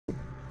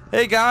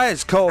Hey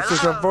guys,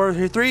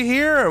 Cole643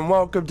 here, and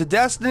welcome to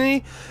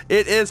Destiny.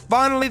 It is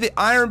finally the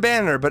Iron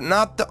Banner, but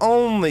not the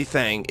only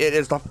thing. It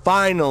is the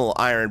final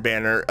Iron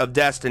Banner of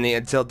Destiny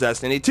until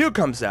Destiny 2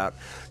 comes out.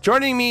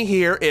 Joining me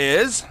here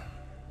is...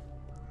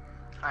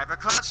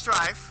 Hypercloud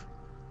Strife.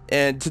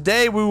 And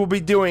today we will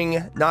be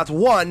doing not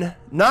one,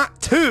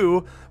 not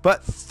two,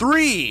 but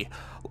 3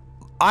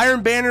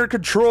 Iron Banner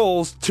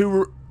controls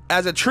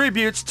as a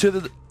tribute to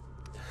the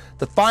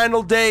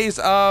final days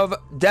of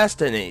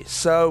Destiny.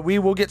 So we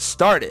will get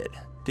started.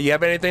 Do you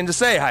have anything to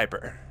say,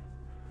 Hyper?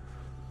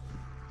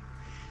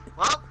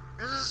 Well,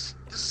 this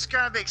is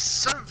gonna be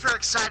super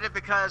excited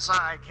because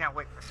I can't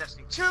wait for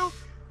Destiny 2.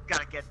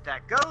 Gotta get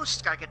that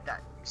ghost, gotta get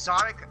that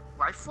exotic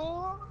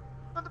rifle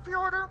on the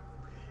pre-order,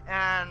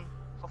 and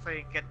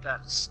hopefully get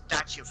that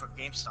statue for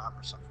GameStop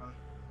or something.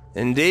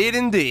 Indeed,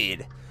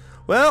 indeed.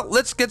 Well,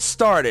 let's get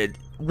started.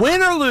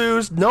 Win or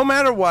lose, no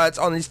matter what,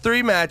 on these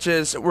 3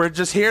 matches, we're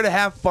just here to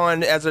have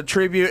fun as a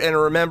tribute and a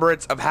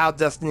remembrance of how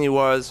Destiny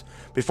was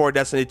before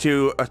Destiny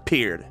 2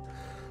 appeared.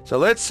 So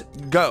let's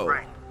go.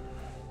 Right.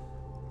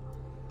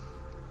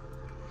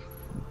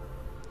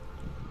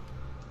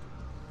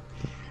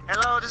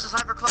 Hello, this is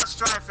Hypercloud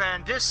Strife,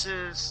 and this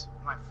is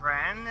my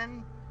friend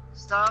and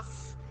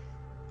stuff,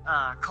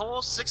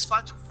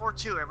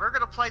 Cole643, and we're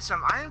gonna play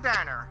some Iron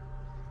Banner.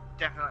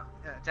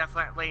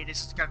 Definitely,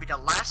 this is gonna be the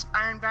last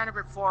Iron Banner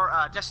before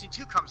Destiny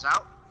 2 comes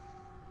out.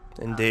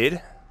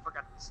 Indeed.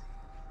 Forgot to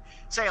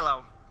say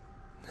hello.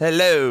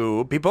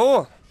 Hello,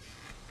 people.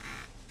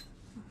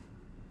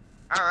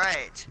 All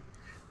right,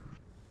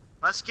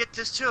 let's get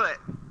this to it.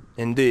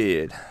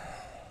 Indeed.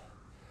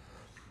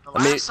 The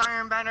last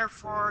Iron Banner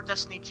for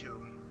Destiny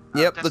 2.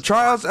 Yep, Destiny the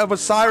Trials 1. of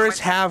Osiris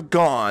have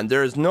gone.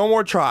 There is no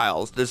more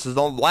trials. This is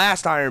the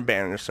last Iron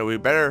Banner, so we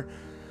better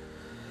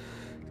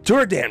do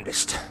our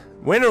damnedest.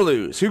 Win or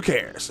lose, who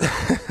cares?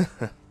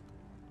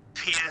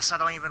 P.S. I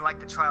don't even like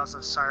the Trials of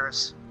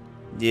Osiris.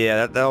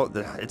 Yeah,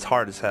 it's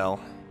hard as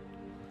hell.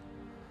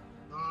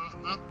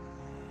 Mm-hmm.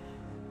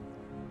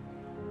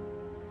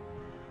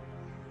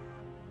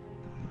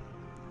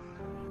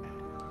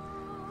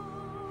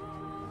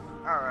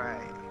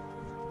 Alright.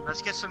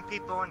 Let's get some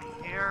people in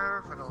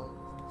here for the...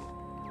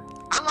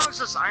 How long does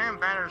this Iron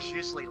Banner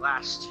usually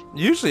last?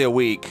 Usually a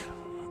week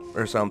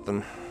or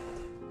something.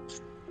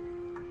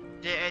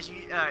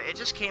 It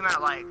just came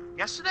out like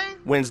yesterday?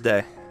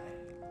 Wednesday.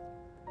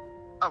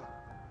 Oh.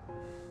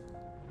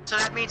 So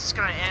that means it's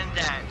gonna end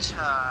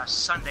at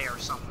Sunday or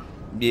something.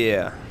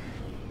 Yeah.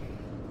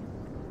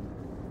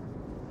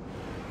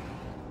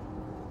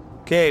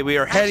 Okay, we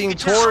are heading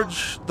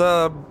towards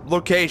the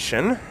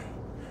location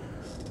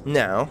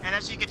now. And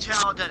as you can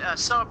tell, that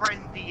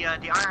celebrating the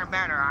Iron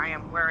Banner, I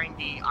am wearing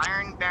the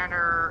Iron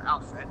Banner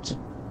outfit.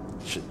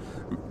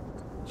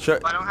 Sure.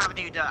 But I don't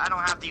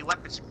have the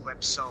weapons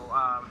equipped, so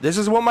this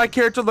is what my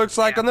character looks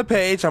like on the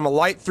page. I'm a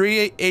light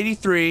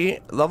 383,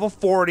 level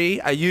 40.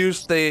 I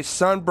used the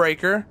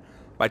Sunbreaker.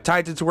 My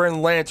Titan's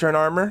wearing lantern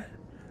armor.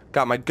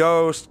 Got my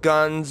ghost,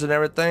 guns, and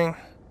everything.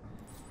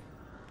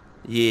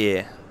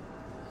 Yeah.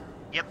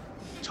 Yep.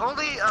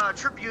 Totally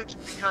tribute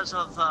because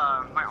of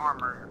my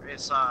armor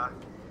is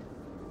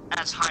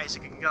as high as it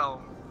can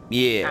go.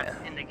 Yeah.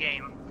 In the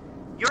game.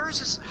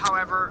 Yours is,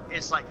 however,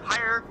 is like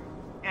higher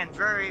and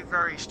very,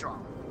 very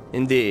strong.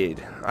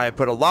 Indeed. I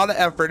put a lot of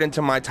effort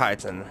into my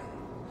Titan.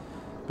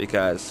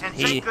 Because and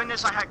thank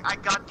goodness I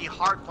got the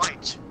hard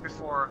light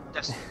before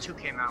Destiny 2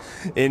 came out.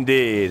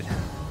 Indeed.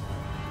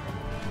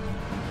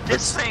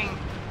 This thing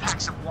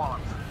packs a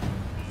wallop.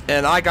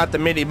 And I got the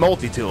mini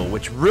multi-tool,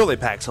 which really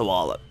packs a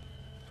wallop.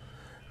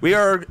 We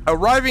are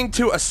arriving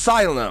to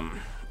Asylum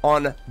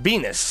on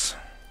Venus.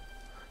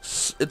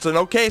 It's an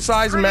okay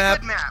sized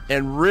map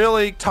and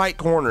really tight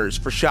corners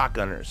for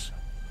shotgunners.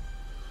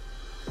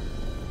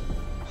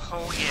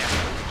 Oh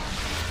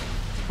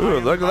yeah. Ooh,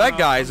 look at that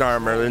guy's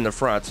armor in the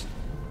front.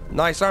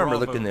 Nice armor,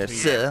 look at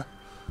this.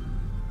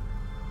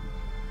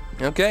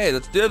 Okay,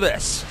 let's do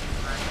this.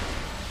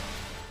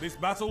 This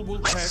battle will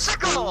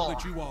test all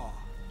that you are.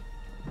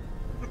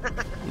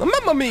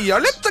 Mamma mia,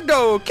 let's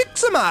go! Kick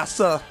some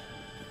ass! Oh,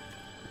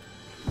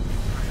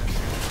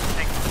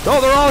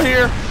 they're all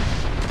here!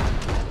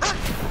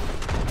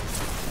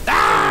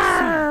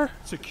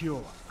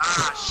 Secure.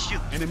 Ah, shoot.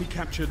 Enemy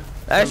captured.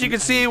 As you can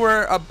see,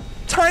 we're a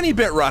tiny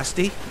bit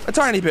rusty. A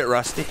tiny bit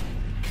rusty.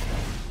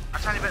 A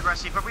tiny bit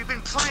rusty, but we've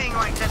been playing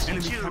like Destiny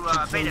 2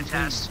 beta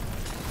test.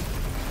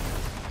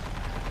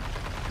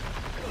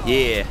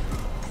 Yeah.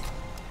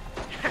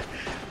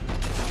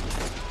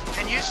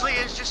 And usually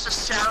it's just a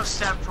shadow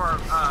step for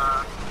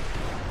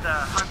the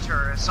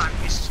hunter, as I'm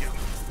used to.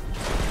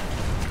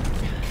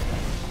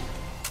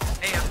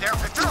 Hey, if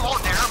they're all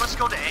there, let's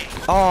go to A.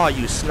 Oh,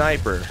 you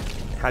sniper.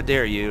 How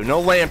dare you.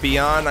 No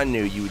Lampion. I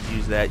knew you would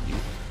use that, you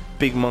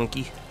big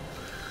monkey.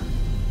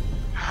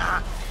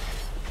 Not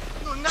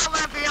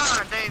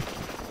Lampion.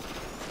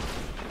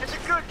 It's a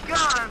good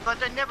gun, but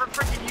they never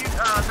freaking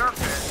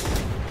nerfed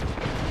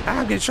it.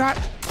 I'll get shot.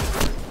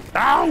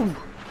 Ow!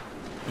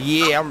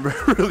 Yeah, I'm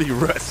really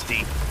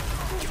rusty.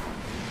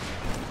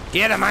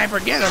 Get him, Hyper,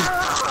 get him!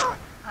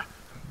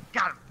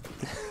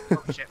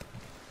 Oh shit.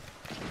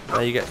 Now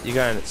you got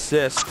an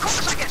assist. Of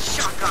course I get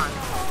shotgun!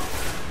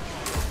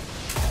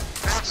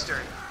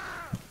 Bastard.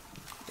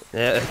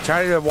 Yeah,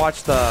 try to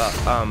watch the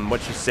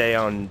what you say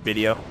on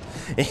video.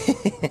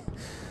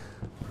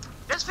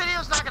 This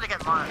video's not gonna get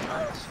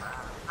monetized.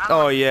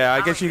 Oh yeah,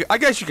 I guess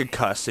you could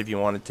cuss if you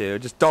wanted to.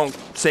 Just don't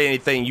say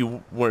anything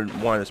you wouldn't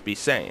want us to be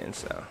saying.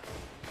 So.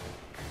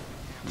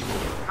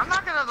 I'm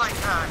not gonna like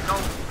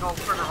go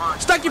further on.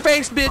 Stuck your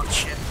face,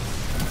 bitch.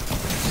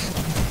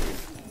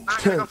 I'm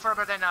not gonna go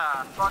further than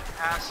fuck,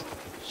 ass,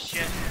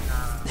 shit,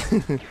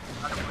 and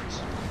other words.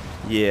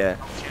 Yeah.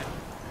 Oh shit.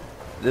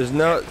 There's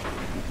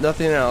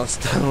nothing else.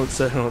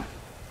 Don't.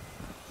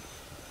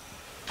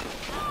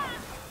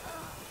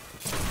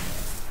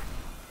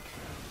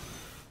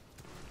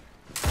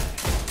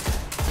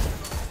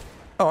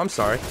 Oh, I'm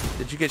sorry.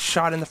 Did you get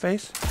shot in the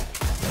face?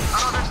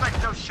 Oh, there's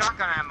like no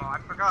shotgun ammo. I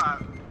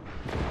forgot.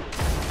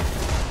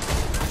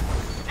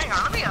 Hang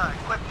on, let me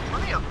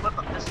equip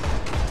a pistol.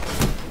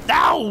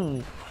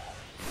 No!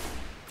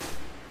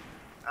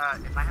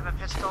 If I have a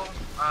pistol, do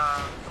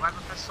I have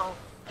a pistol?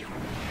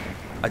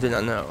 I did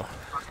not know.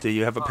 Do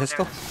you have a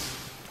pistol?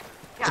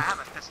 Yeah, I have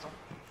a pistol.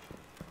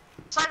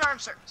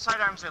 Sidearms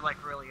are like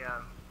really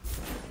I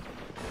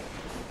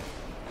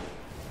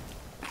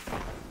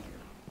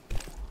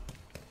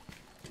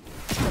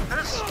could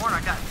have sworn I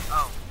got.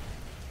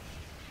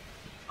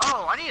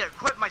 Oh, I need to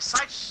equip my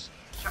side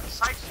step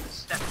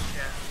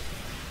shit.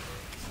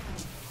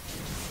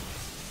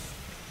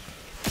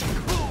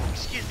 Ooh,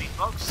 excuse me,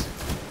 folks.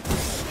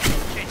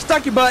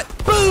 Stuck your butt.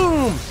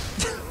 Boom!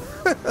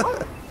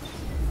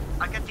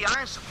 I get the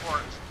iron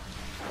support.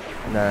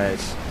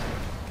 Nice.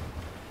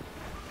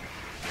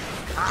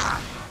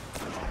 Ah.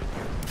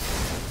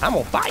 I'm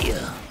on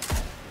fire.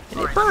 And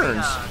Alright, it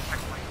burns. let me, check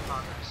my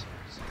progress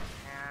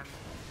and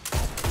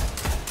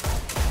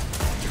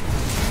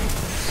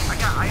I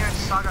got Iron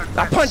Saga.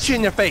 I'll punch you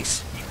in your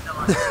face. Even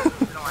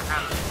though I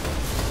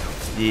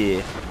haven't.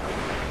 Yeah.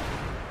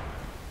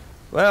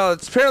 Well,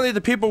 it's apparently the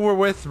people we're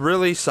with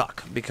really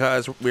suck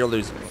because we're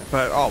losing.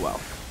 But oh well.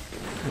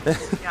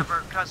 Yeah,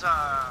 because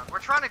we're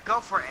trying to go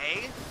for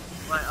A,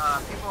 but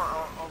people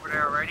are over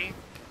there already.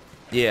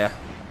 Yeah.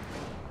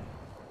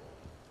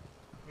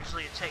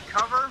 Usually you take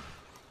cover.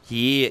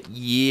 Yeah.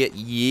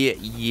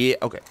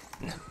 Okay.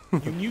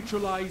 You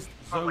neutralized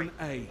Zone wait.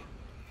 A.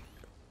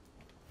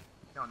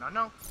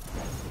 No.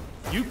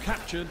 You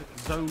captured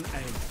Zone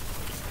A.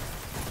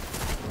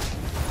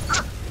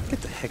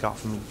 Get the heck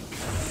off of me,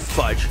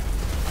 fudge.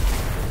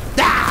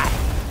 Die!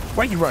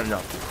 Why are you running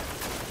up?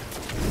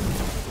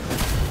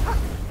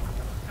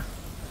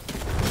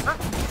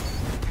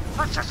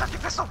 Just your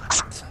pistol.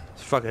 This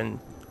fucking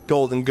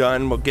golden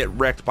gun will get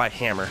wrecked by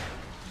hammer.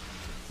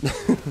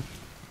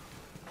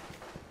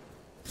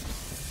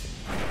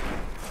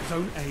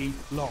 Zone A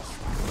lost.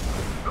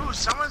 Ooh,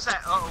 someone's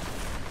at. Uh oh.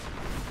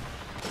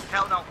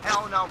 Hell no.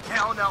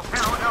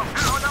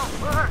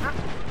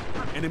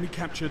 Enemy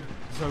captured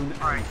Zone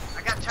A. Alright,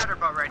 I got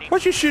Tatterbow ready.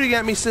 What you shooting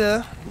at me,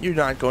 sir? You're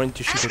not going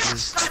to And I shoot got at me.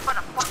 sniped by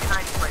the fucking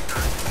icebreaker.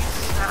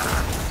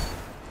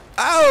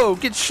 Oh,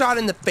 get shot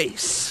in the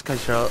face,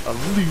 cause you're a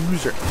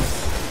loser.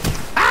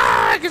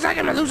 Ah, cause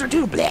I'm a loser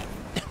too, bleh.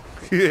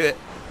 If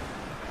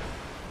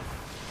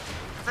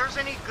there's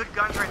any good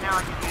guns right now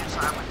I can use,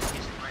 I would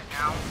use it right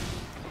now.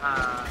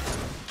 I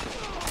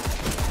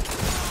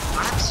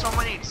have so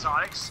many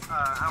exotics,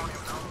 I don't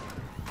even know.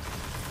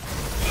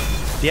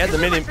 You had the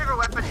Usually mini. my favorite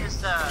weapon is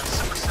the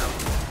Supercell.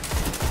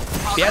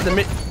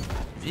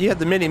 You had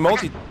the mini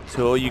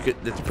multi-tool. You could.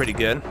 That's pretty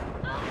good.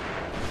 Yeah,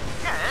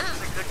 that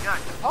is a good gun.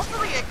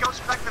 Hopefully it goes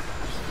back to...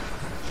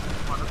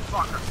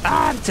 Motherfucker.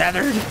 Ah, I'm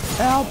tethered.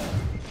 Help.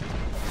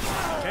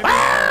 Heavy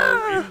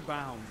Ah! ammo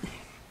inbound.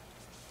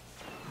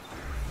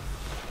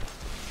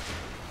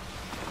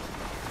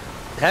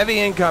 Heavy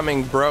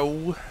incoming,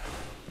 bro.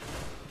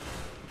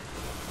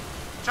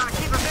 Trying to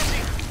keep him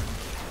busy.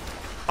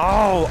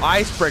 Oh,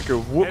 icebreaker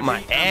whooped my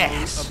Heavy ammo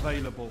ass.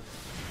 available.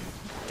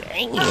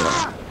 Dang.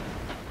 Ah!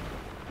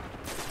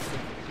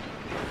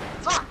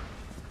 Fuck!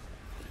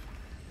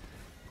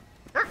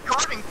 They're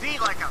guarding B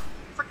like a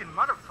freaking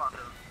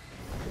motherfucker.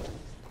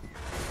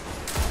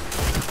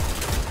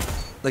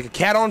 Like a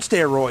cat on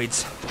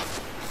steroids.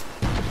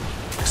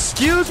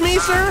 Excuse me,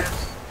 sir?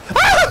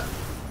 Ah!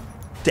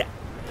 Da-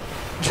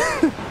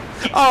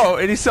 oh,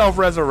 and he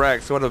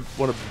self-resurrects. What a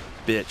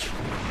bitch.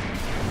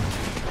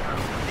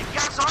 He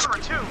got armor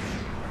too.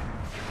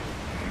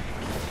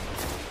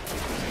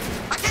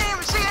 I can't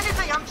even see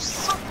anything. I'm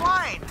so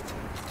blind.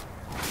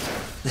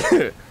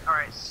 All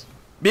right.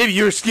 Maybe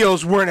your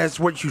skills weren't as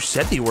what you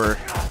said they were,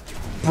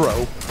 bro.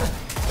 All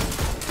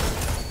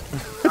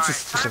right.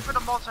 Time for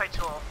the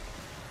multi-tool.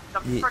 The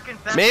freaking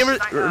best.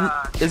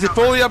 Is it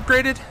fully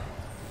upgraded?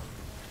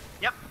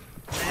 Yep.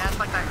 It has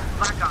like that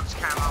Black Ops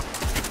camo.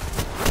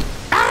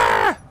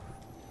 Ah!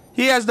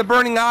 He has the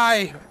burning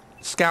eye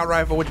scout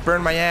rifle, which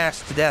burned my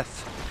ass to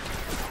death.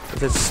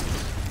 With its...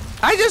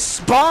 I just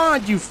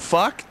spawned, you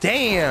fuck!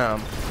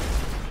 Damn!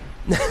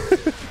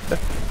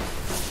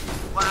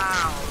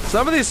 Wow.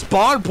 Some of these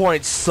spawn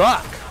points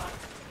suck.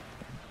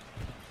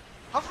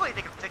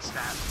 fix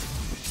that.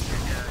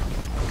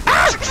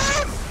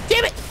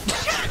 Damn it!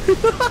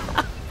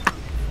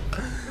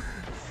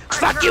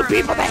 Fuck you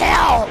people to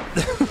hell!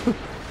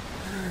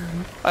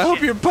 I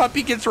hope your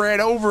puppy gets ran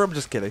over. I'm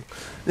just kidding.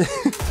 Man,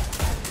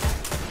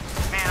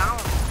 I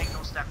don't make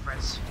no step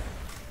friends.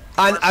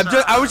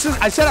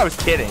 I said I was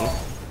kidding.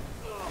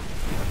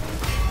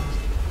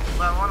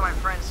 Well, one of my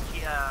friends,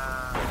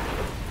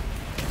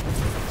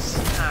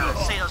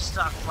 say those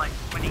stuff like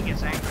when he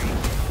gets angry.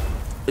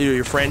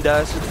 Your friend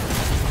does?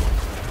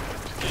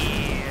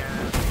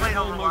 Yeah. Played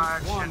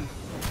Overwatch. One.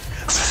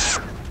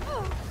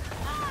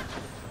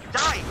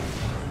 Die!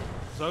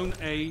 Zone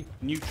A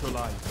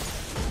neutralized.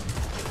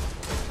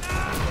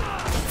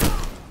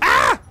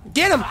 Ah!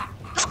 Get him!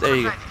 There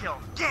you go. Kill.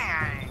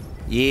 Dang!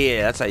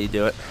 Yeah, that's how you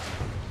do it.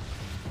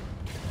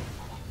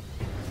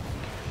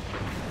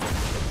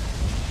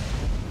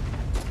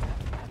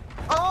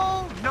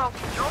 Oh no!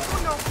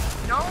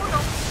 No!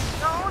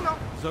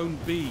 Zone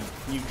B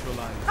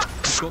neutralized.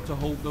 You've got to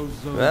hold those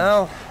zones.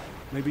 Well.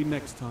 Maybe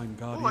next time,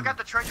 Guardian. Ooh, I got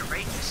the treasure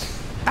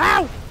rages.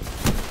 Ow!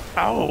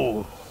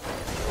 Oh.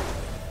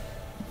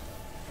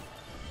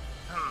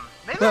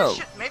 Maybe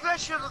I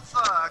should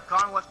have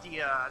gone with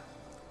the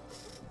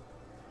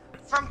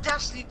from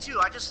Destiny 2.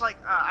 I just like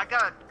I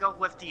gotta go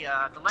with the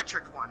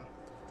electric one.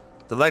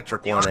 The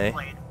electric one, eh?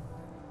 Blade.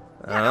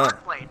 Yeah, the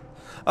arc blade.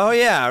 Oh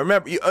yeah, I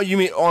remember. You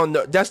mean on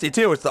the Destiny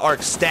 2? It's the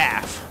arc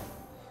staff.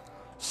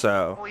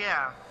 So. Oh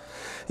yeah.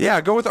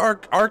 Yeah, go with the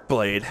arc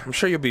blade. I'm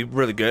sure you'll be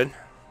really good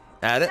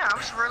at it. Yeah, I'm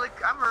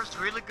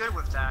really good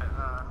with that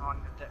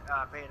on the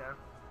beta.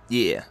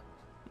 Yeah.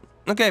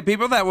 Okay,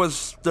 people, that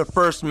was the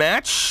first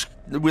match.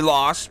 We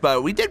lost,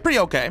 but we did pretty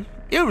okay.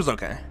 It was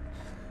okay.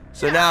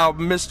 So now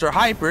Mr.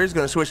 Hyper is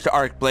going to switch to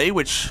Arc Blade,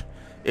 which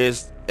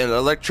is an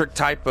electric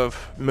type of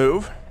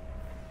move.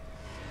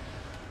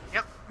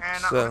 Yep,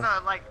 and So- I'm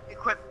gonna like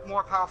equip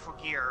more powerful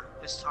gear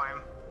this time.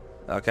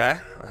 Okay,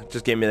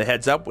 just give me the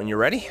heads up when you're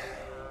ready.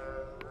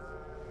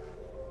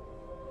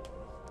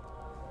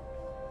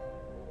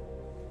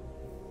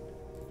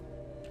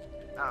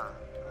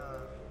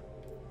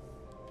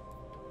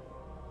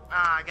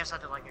 I guess I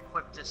had to like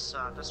equip this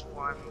this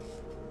one.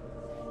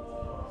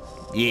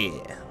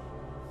 Yeah.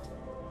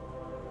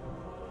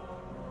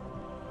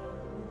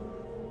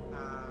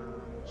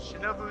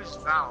 Shinobu's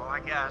Vow,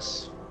 I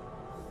guess.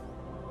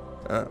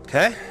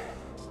 Okay.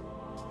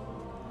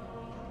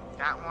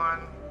 That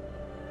one.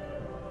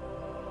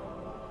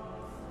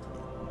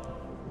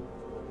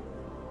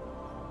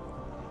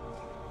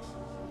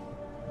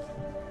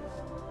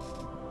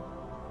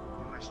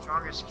 My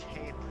strongest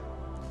cape.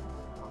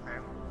 Okay.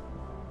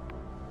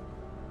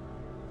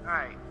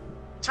 Alright.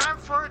 Time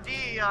for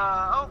the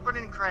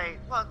opening crate.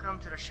 Welcome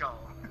to the show.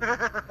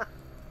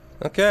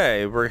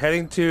 Okay, we're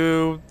heading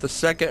to the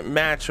second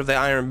match of the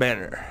Iron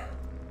Banner.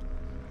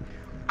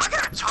 I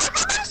got a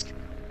tiger mask?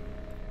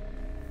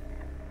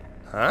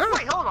 Huh?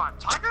 Wait, hold on.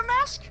 Tiger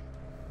mask?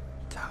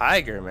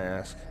 Tiger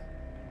mask.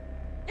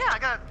 Yeah, I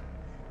got.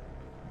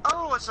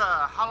 Oh, it's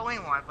a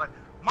Halloween one, but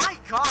my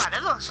God,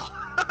 it looks.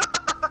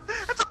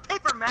 It's a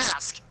paper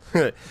mask.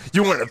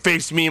 You want to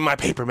face me in my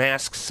paper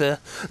mask, sir?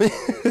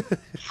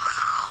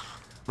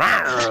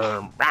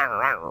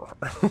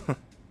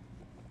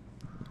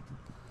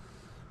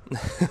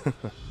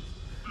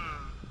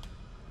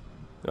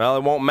 Well,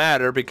 it won't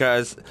matter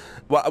because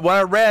what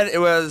I read, it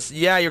was,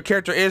 yeah, your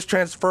character is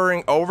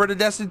transferring over to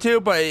Destiny 2,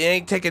 but it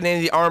ain't taking any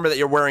of the armor that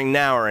you're wearing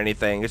now or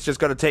anything. It's just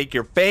going to take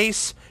your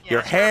face,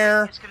 your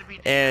hair,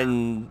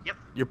 and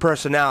your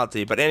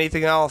personality. But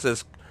anything else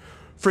is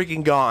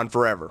freaking gone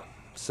forever.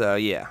 So,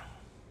 yeah.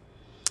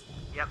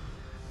 Yep.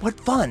 What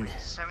fun.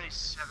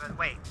 77.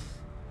 Wait.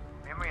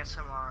 Memory and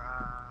similar.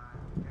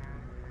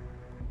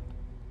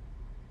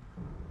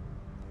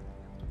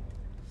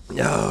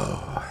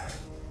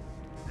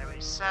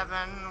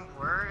 77.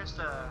 Where is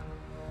the?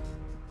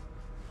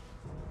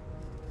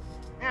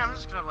 Yeah, I'm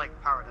just gonna like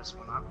power this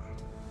one up.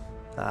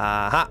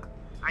 Aha.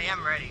 I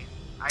am ready.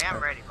 I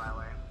am ready, by the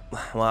way.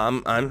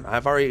 Well,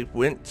 I've already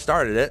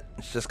started it.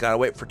 It's just gotta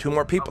wait for 2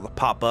 more people to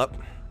pop up.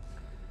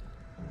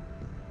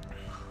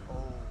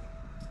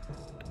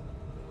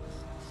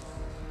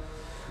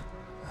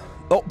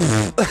 Oh,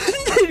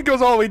 it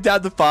goes all the way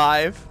down to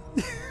 5.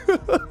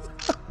 It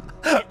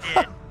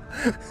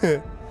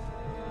did.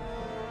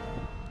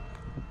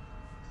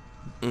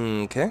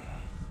 Okay. I'm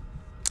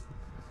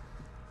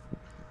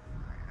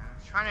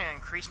trying to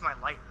increase my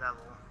light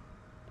level.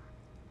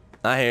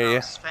 I hear you.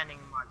 Not spending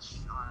much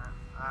on it.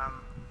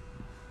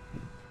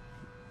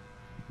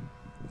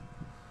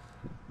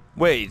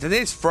 Wait,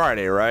 today's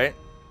Friday, right?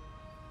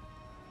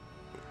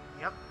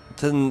 Yep.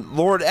 Then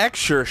Lord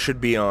Extra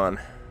should be on.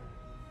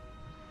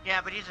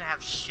 Yeah, but he doesn't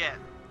have shit.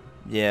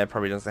 Yeah,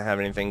 probably doesn't have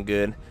anything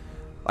good.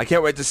 I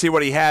can't wait to see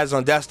what he has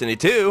on Destiny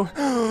 2.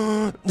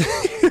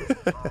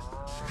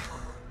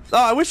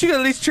 Oh, I wish you could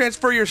at least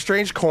transfer your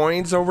strange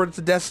coins over to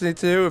Destiny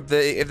 2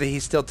 if he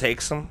still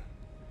takes them.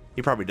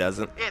 He probably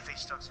doesn't. If he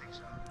still takes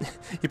them.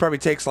 He probably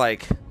takes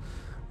like,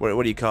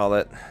 what do you call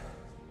it?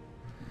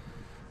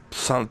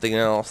 Something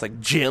else,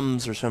 like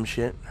gems or some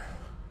shit.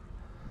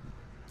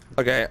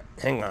 Okay,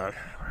 hang on.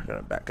 We're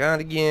gonna back out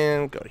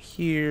again. Go to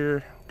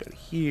here. Go to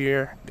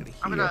here. Go to here.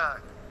 I'm gonna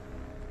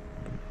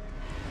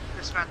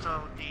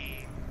dismantle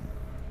the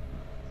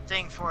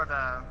thing for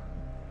the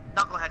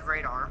knucklehead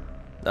radar.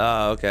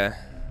 Oh, okay.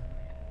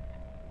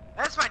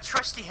 That's my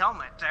trusty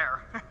helmet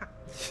there.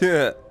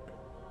 Yeah.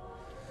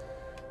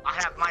 I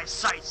have my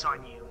sights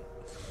on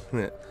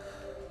you.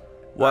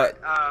 What?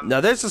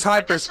 Now there's this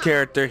Hyper's guess-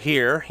 character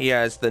here. He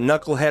has the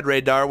knucklehead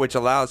radar, which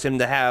allows him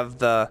to have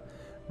the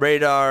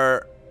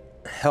radar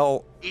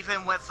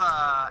Even with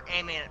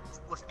aiming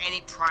with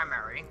any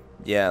primary.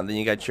 Yeah, then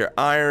you got your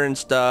iron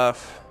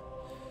stuff.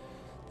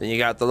 Then you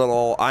got the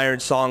little iron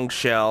song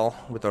shell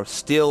with a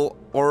steel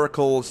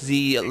Oracle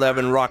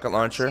Z11 rocket See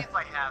launcher.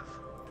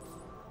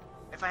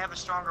 if I have a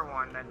stronger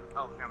one, then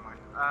oh, never mind.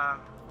 Oh.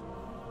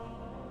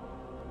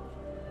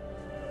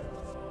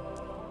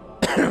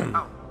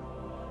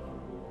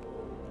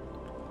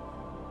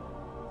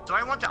 Do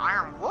I want the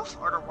Iron Wolf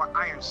or the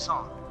Iron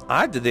Song?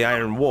 I did the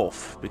Iron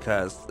Wolf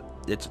because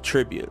it's a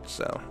tribute,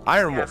 so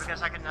Iron Yeah, Wolf.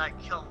 because I can like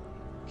kill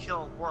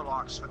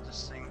warlocks with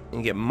this thing.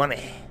 And get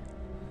money.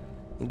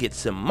 And get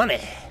some money.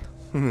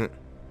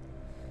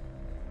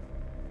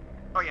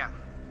 Oh yeah,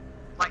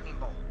 lightning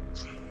bolt.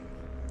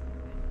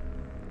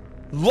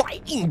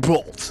 Lightning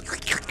bolt.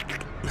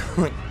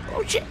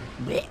 Oh shit.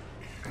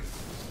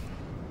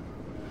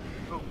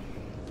 Ooh.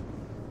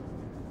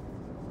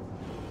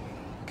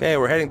 Okay,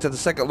 we're heading to the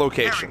second There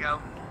location. we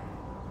go.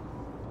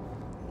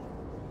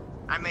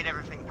 I made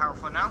everything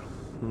powerful now.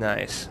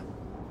 Nice.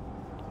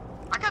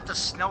 I got the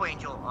Snow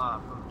Angel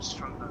boots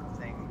from the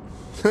thing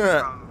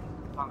from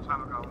a long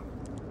time ago.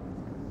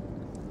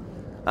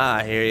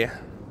 I hear you.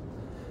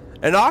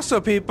 And also,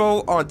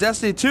 people, on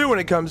Destiny 2 when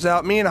it comes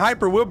out, me and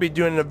Hyper will be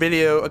doing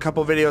a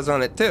couple videos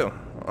on it too,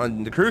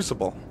 on the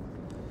Crucible,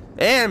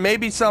 and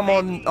maybe some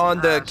Maybe, on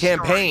the story.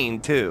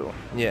 campaign too.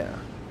 Yeah.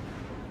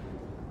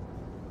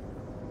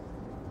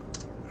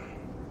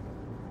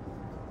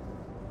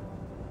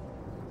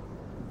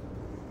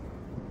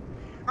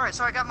 Alright,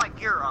 so I got my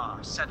gear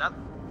set up.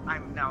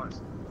 I'm now at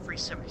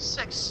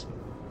 376,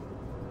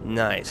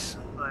 Nice.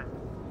 but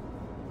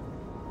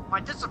my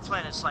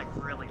discipline is like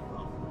really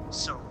low.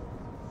 So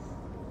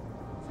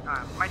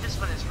my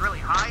discipline is really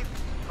high,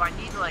 but I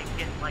need to like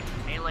get like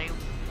melee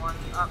one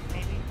up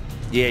maybe.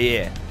 Yeah,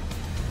 yeah.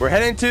 We're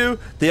heading to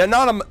the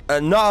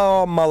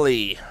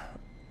anomaly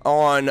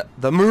on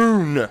the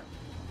moon,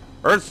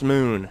 Earth's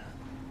moon.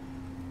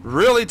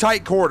 Really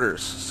tight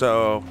quarters.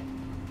 So,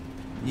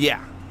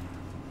 yeah.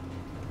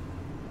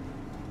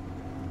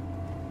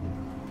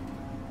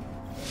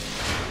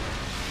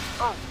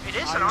 Oh, it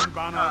is an Iron arc.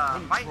 Banner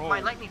My control.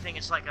 lightning thing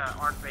is like an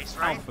arc base,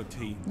 right? Alpha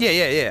team. Yeah,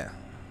 yeah, yeah.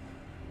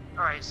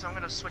 Alright, so I'm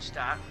gonna switch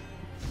that. And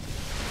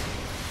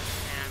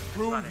that's about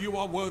Prove it. you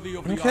are worthy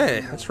of the Okay,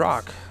 Iron let's Wolf.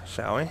 rock,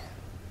 shall we? And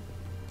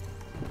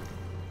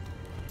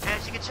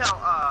as you can tell,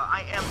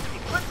 I am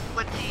equipped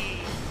with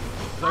the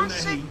Zone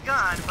classic A,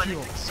 gun, but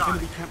secure. it's exotic.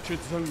 Enemy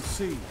captured Zone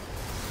C.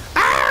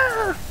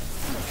 Arr!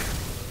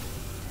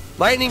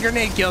 Lightning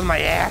grenade killed my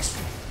ass.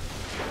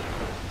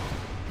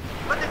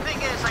 But the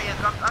thing is, I have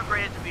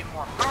upgraded to be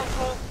more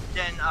powerful.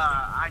 Then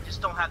I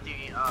just don't have the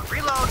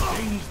reload.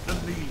 Gains the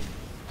lead.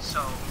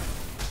 So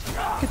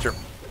Get your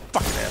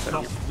fucking ass out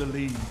of Lost the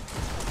lead. as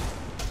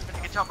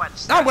you can tell by the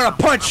here. I'm gonna stats,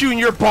 punch you in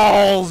your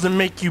balls and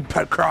make you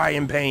cry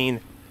in pain.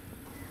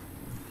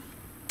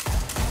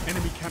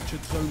 Enemy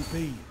captured Zone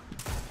B.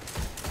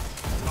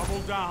 Double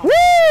down.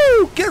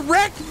 Woo! Get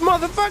wrecked,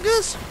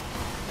 motherfuckers!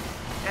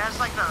 It has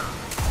like the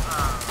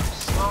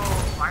slow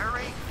fire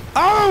rate.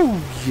 Oh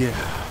yeah!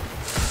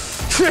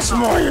 Kiss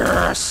my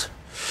ass!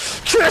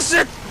 Kiss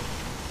it!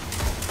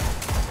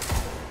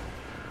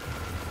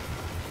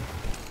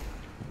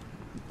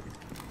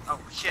 Oh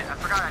shit! I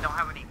forgot I don't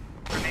have any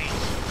grenades.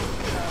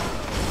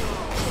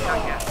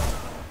 Not yet.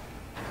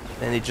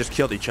 And they just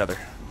killed each other.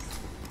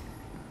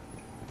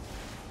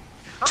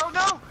 Oh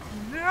no!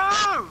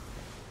 No!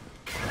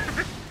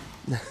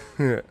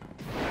 I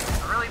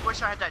really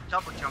wish I had that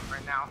double jump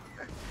right now.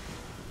 I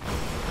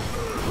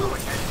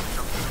wish I had that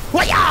double jump.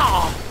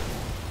 Wah-yah!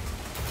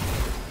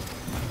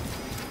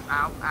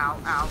 Ow, ow,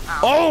 ow, ow.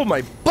 Oh,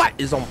 my butt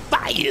is on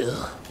fire!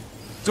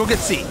 Let's go get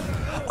C.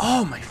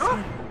 Oh my.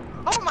 Oh,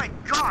 oh my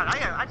god,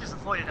 I just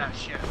avoided that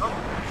shit. Oh,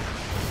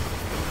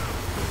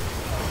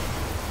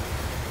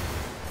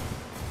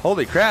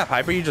 Holy crap,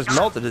 Hyper! You just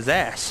melted his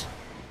ass.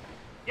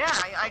 yeah,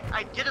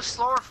 I did a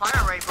slower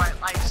fire rate, but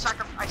I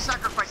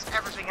sacrificed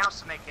everything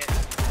else to make it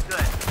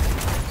good.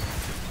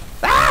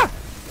 Ah!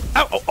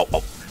 Oh, oh, oh,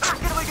 oh! Ah,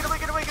 get away, get away,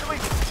 get away, get away!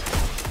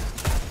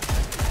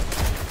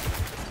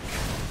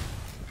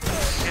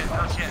 Shit,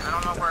 oh shit, I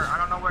don't know where.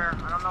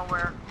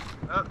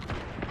 Oh,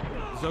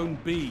 Zone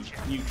B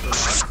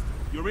neutralized.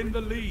 You're in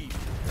the lead.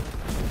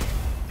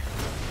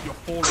 You're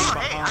falling oh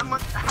hey, I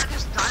behind.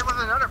 just died with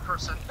another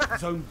person.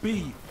 Zone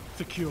B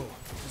secure.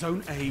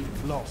 Zone A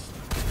lost.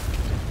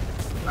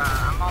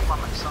 I'm all by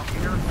myself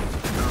here.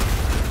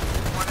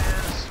 One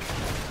is...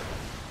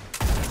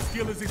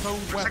 Skill is its own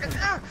weapon.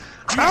 Second,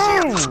 I see a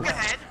Ow! pumpkin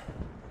head!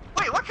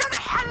 Wait, what kind of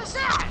head is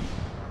that?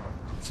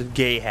 It's a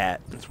gay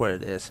hat. That's what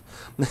it is.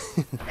 Yeah,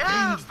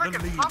 Gains the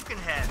freaking lead. pumpkin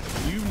head.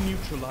 You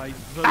neutralize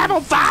zone I'm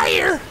on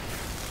fire!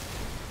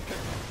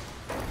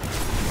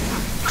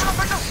 Oh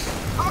my god!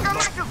 Oh my god,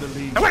 Lost Michael! the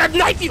lead. I'm gonna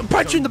knife you and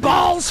punch you in the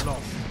balls!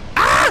 Lost.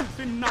 Ah!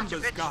 In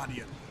numbers,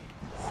 Guardian.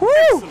 Woo!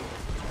 Excellent.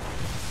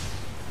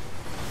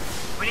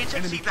 We need to take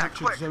Enemy seat back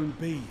captured quick. zone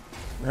B.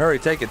 Hurry,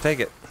 take it, take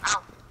it.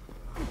 Ow.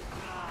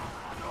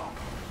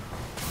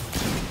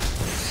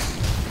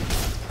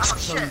 Oh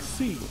Zone shit.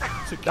 C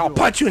secure. I'll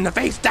punch you in the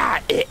face,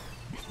 die! It.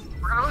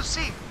 We're gonna lose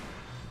C.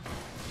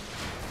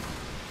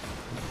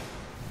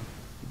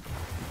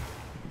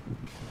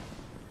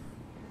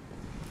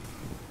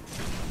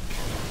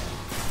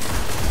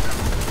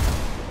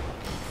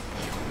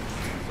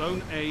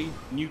 Zone A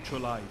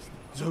neutralized.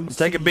 Zone Let's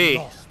take C a B.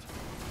 lost.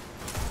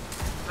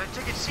 Let's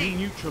take it C C,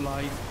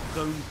 neutralized.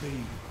 Zone B.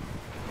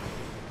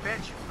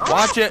 bitch. Oh.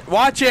 Watch it,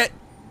 watch it!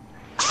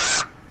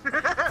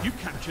 You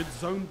captured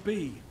zone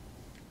B.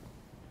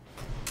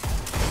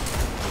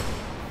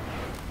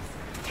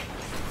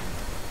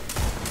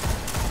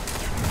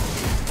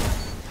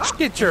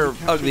 Get your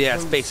ugly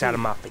ass face out of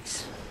my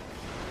face.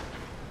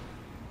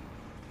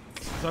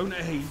 Zone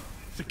A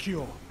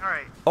secure.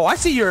 Alright. Oh, I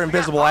see your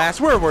invisible ass.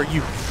 Where were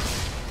you?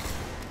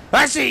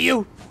 I see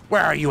you!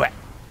 Where are you at?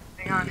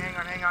 Hang on, hang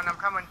on, hang on. I'm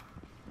coming.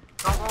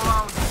 Don't go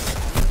alone.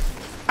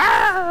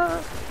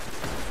 Ah!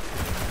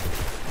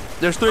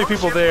 There's 3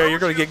 people there. You're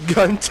gonna get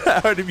gunned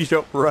down if you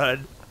don't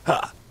run.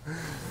 Ha.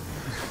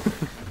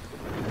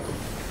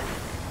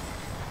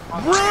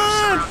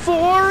 Run,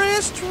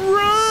 Forrest,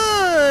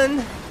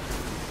 run!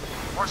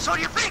 Or so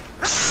you think!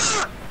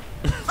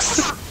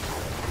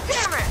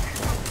 Damn it!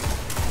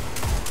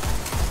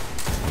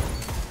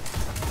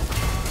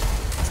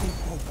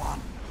 2-1.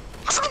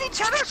 How many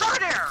tethers are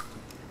there?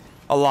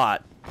 A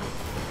lot.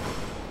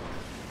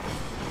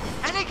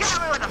 And he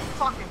got me with a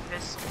fucking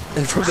pistol.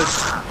 And from the...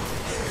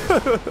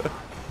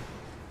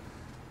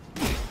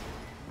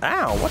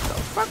 Ow, what the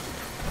fuck?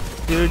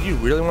 Dude, you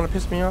really want to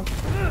piss me off?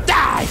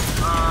 Die!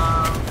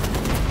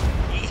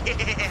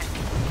 Yeah.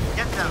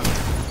 Get them.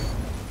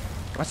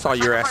 I saw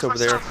your ass over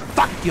there.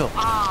 Fuck you!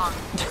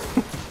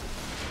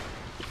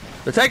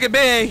 They're taking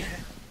B!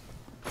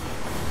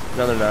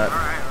 No, they're not.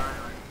 Alright.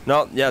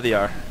 No, yeah, they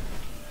are.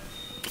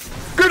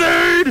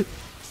 Grenade!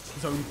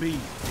 Zone B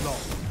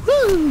lost.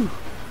 Woo!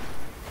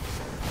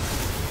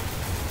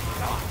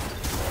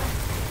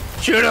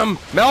 Shoot him!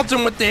 Melt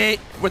him with the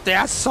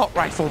assault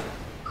rifle.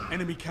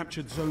 Enemy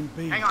captured zone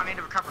B. Hang on, I need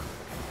to recover.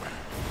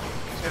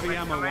 Heavy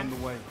ammo come on in. the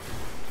way.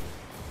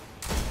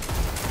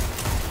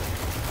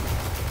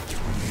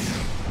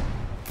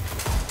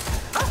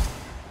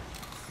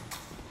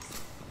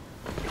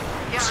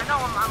 Yeah, I know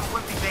I'm a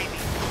wimpy baby.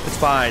 It's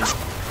fine.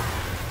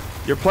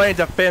 You're playing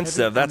Heavy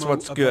defensive. That's ammo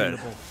what's good.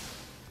 available.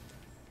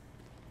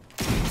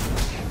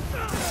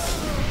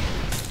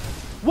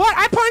 What?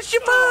 I punched you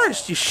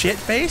first, you shit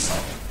face.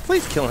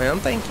 Please kill him.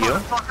 Thank you.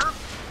 Motherfucker.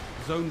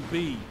 Zone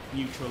B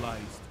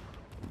neutralized.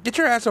 Get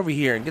your ass over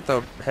here and get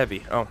the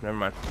heavy. Oh, never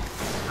mind.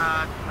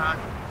 I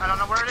don't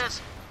know where it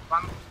is.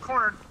 I'm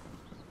cornered.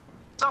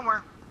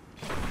 Somewhere.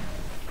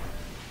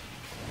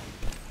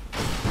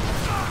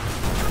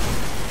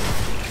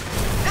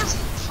 This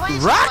place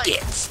is like,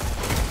 Rockets! this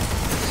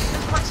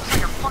place is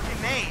like a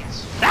fucking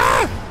maze.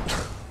 Ah!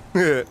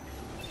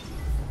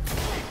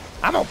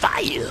 I'm on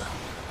fire.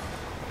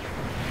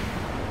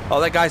 Oh,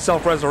 that guy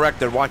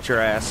self-resurrected. Watch your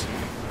ass.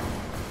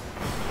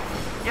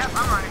 Yep,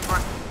 I'm running for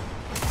it.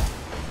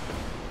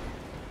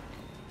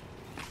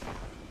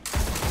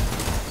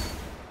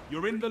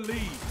 You're in the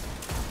lead.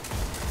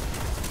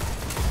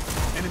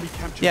 Enemy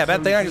captured. Yeah, bad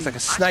zone thing I B. just like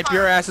snipe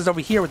your asses over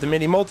here with the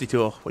mini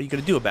multi-tool. What are you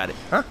gonna do about it,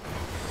 huh?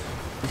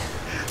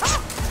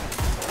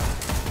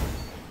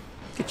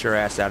 Get your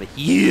ass out of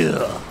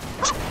here.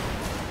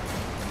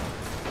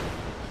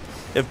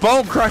 If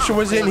Bone Crusher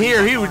was in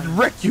here, he would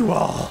wreck you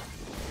all.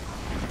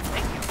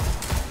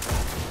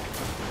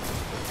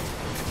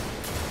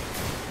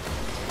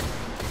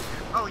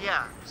 Oh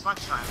yeah, it's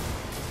lunchtime.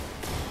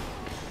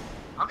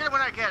 I'll get it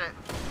when I get it.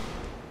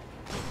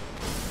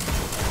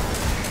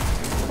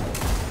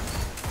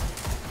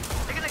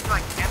 They're gonna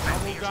like camp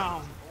at me or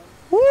something,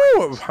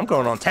 Woo! I'm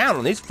going on town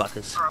on these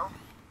fuckers. bro.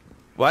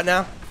 What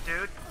now?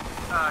 Dude,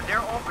 they're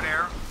over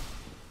there,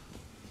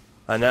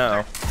 I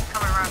know.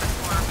 coming around the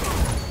corner.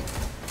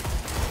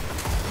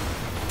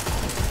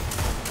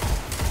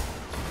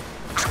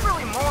 I'm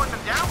really mowing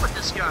them down with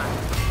this gun.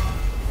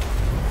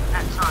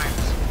 At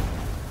times.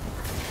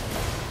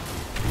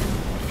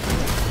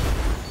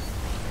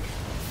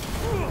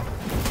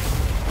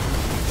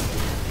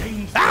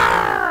 Gains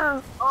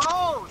Ah!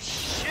 Oh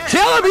shit!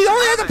 Kill him! He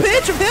only has a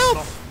pinch of health!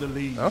 lost the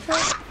lead.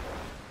 Okay.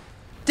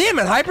 Damn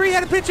it, Hyper, he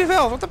had a pinch of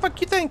health. What the fuck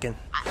you thinking?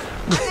 I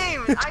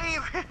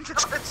didn't even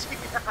notice you.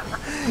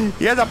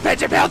 He has a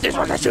pinch of health. You're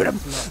supposed to shoot him.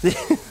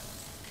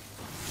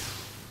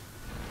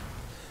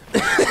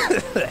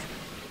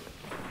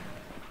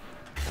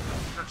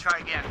 Go try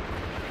again.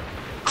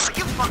 Oh,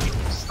 you fucking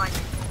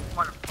sniping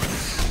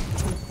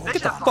motherfucker.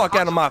 Get the fuck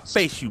out of my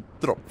face, you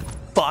little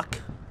fuck.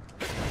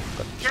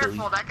 kill you.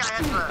 careful, that guy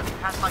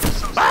has like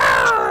some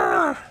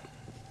Ah!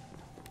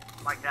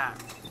 like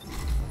that.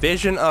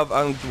 Vision of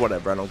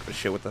whatever. I don't give a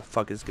shit what the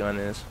fuck his gun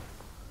is.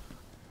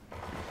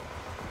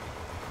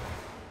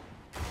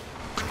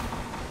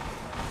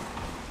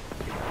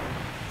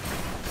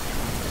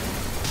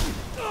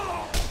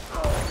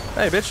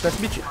 Hey, bitch, nice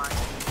to meet you.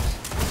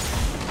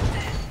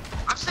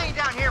 I'm staying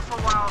down here for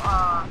a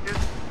while, dude.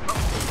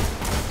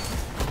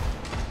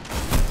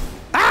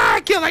 Ah,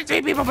 I killed like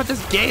 3 people, but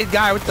this gay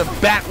guy with the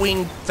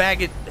batwing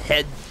faggot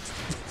head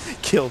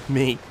killed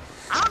me.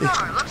 I don't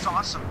know, it looks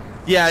awesome.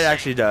 Yeah, it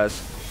actually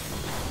does.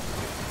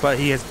 But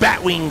he has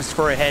bat wings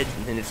for a head,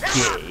 and it's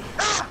gay.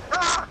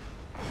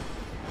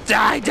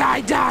 Die,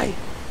 die, die!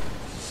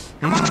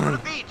 Come on, for the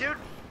B, dude.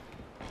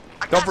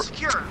 I Go got for-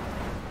 secure.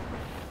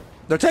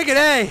 They're taking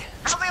A!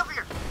 Help me over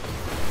here.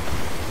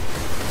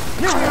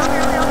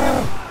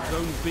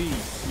 Zone B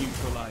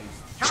neutralized.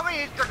 Help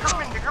me, they're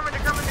coming.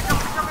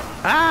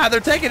 Ah, they're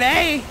taking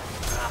A!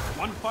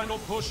 One final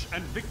push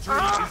and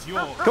victory is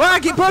yours. Come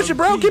on, keep pushing,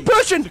 bro, keep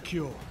pushing!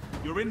 Secure.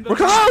 You're in the We're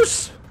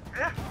close!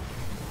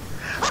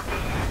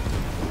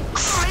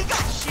 Oh, he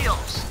got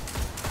shields.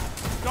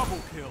 double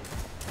kill.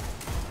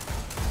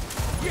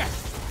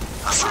 Yes.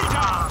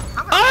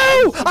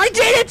 Oh! I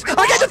did it!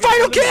 I got the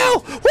final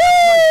kill!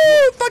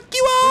 Woo! Fuck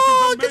you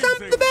all! Because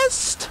I'm the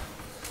best!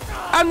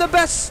 I'm the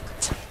best!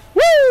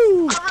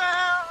 Woo!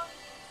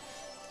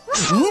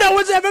 No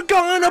one's ever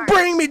gonna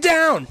bring me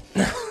down!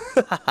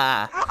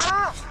 I'm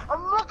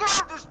looking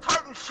at this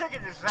Titan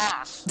shaking his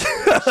ass.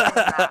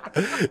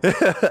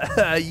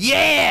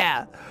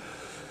 Yeah!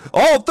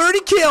 Oh,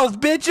 30 kills,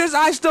 bitches!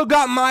 I still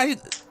got my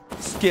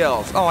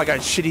skills. Oh, I got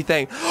a shitty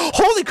thing.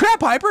 Holy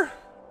crap, Hyper!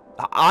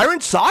 Iron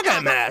Saga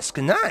mask,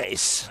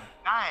 nice.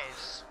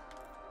 Nice.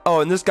 Oh,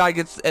 and this guy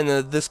gets, and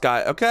this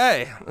guy.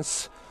 Okay,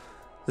 let's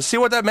see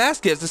what that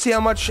mask is. To see how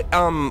much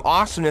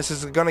awesomeness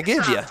is gonna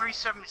give you.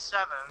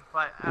 377,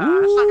 but it's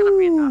not gonna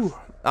be enough.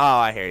 Oh,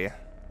 I hear you.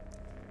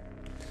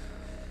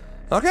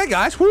 Okay,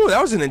 guys, whoo,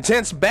 that was an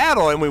intense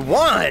battle, and we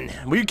won.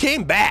 We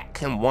came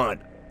back and won.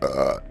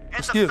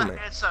 Excuse me.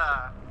 It's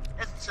a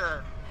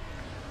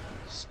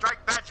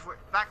strike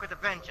back with a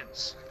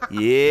vengeance.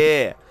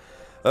 Yeah.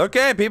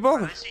 Okay, people.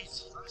 Let's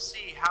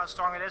see how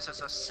strong it is.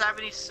 It's a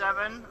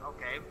 77.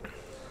 Okay.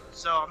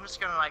 So I'm just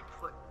gonna like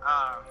put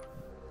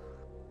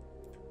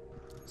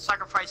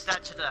sacrifice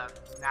that to the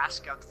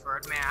mask of the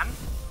third man.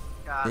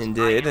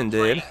 Indeed,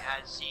 indeed.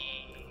 As the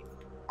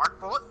arc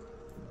bullet.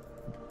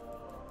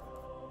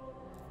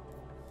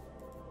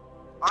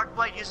 Arc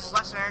blade uses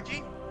less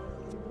energy.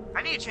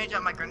 I need to change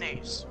out my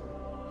grenades.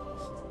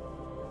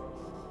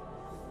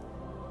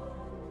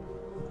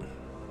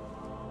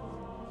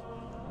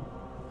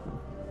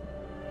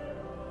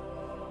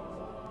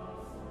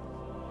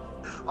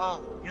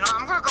 Oh, you know,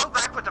 I'm gonna go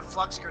back with the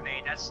flux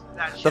grenade. That's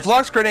The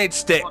flux grenade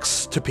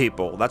sticks to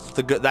people. That's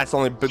the good. That's the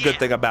only good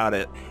thing about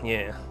it.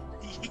 Yeah.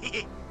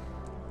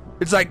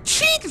 It's like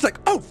cheat. It's like,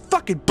 oh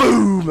fucking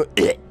boom.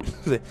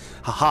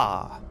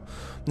 Haha.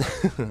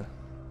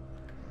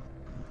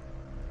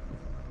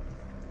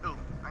 Ooh,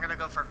 I'm gonna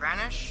go for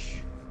vanish.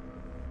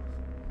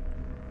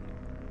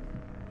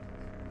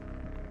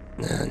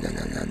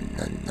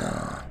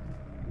 No.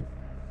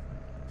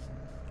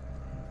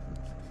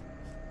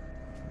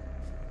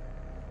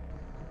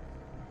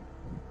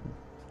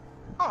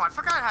 Oh, I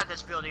forgot I had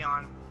this building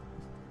on.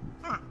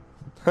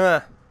 Huh.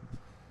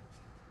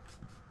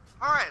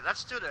 Alright,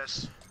 let's do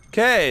this.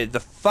 Okay, the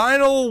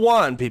final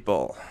one,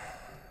 people.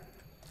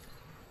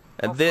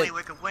 And Hopefully then,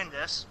 we can win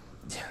this.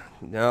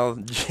 no,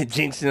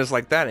 jinxing us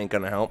like that ain't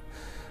gonna help.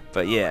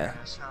 But yeah.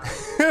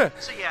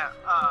 So yeah,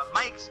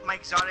 my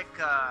exotic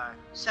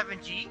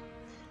 7G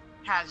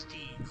has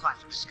the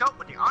classic scope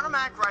with the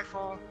automatic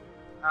rifle,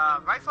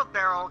 rifle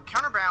barrel,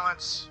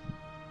 counterbalance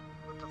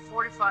with the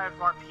 45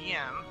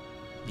 RPM.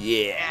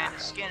 Yeah. And the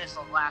skin is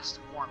the last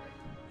warming.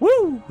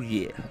 Woo!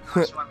 Yeah.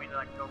 Just want me to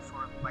like go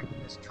for like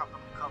this tropical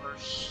color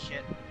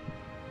shit.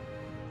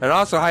 And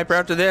also, Hyper,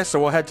 after this, so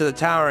we'll head to the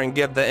tower and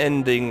give the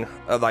ending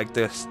of like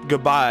the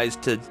goodbyes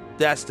to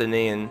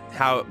Destiny and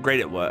how great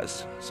it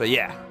was. So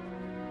yeah.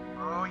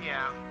 Oh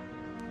yeah.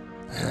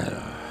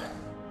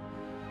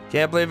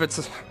 Can't believe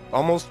it's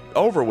almost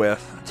over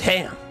with.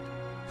 Damn.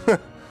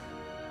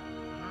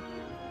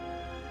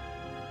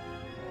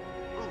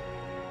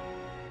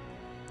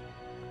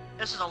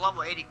 This is a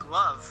level 80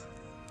 glove.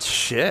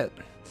 Shit.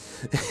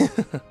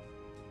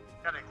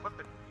 Gotta equip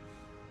it.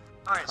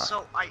 Alright,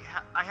 so I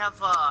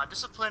have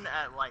discipline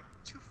at like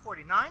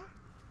 249,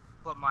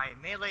 but my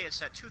melee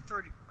is at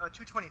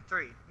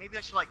 223. Maybe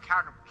I should like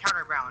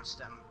counterbalance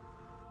them.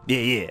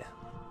 Yeah.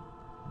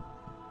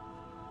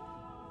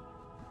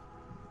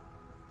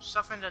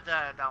 Something that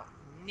I don't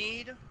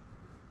need.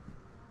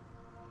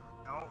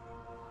 No.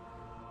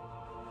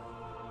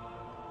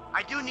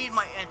 I do need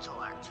my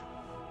intellect.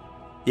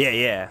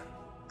 Yeah.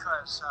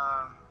 Because,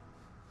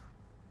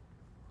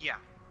 yeah.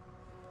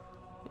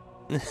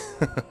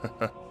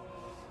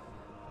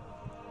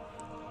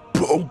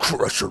 Bone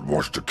Crusher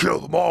wants to kill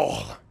them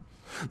all.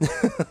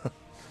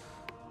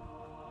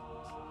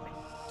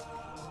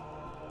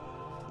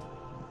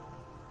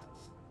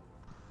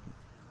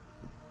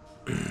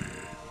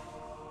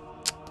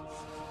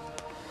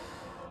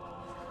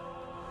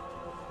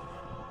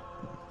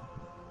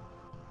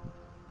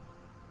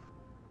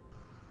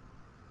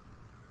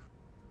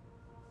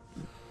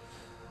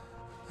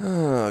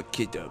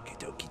 Okie dokie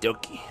dokie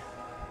dokie.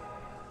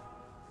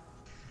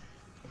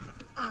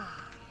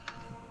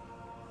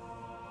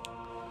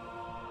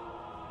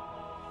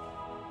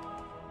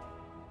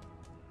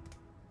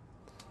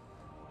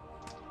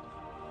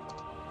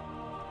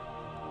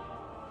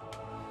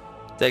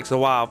 Takes a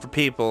while for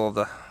people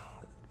to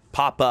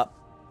pop up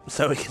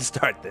so we can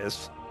start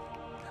this.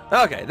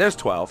 Okay, there's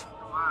 12.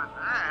 Come on.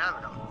 There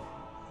we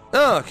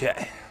go.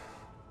 Okay.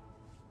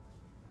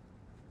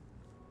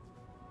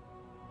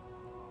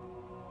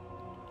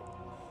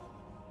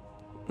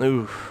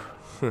 Ooh.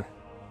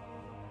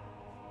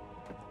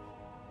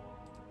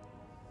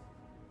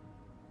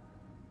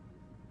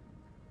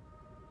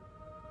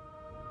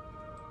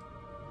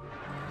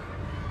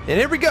 And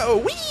here we go.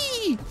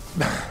 Whee!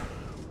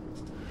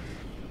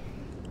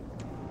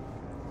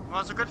 Well,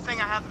 it's a good thing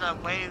I have the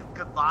wave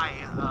goodbye.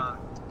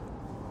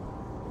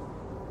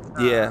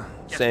 Yeah,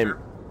 gesture.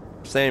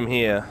 same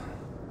here.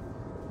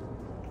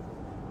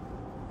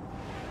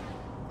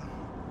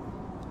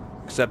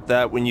 Except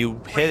that when you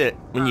hit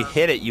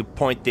it, you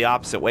point the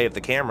opposite way of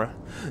the camera.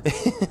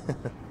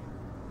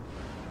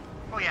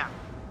 Oh yeah.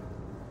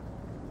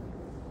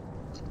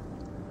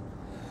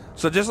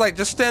 So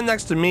just stand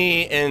next to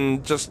me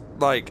and just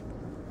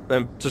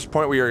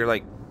point where you're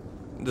like,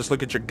 just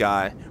look at your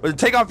guy. Well,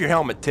 take off your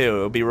helmet too.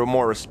 It'll be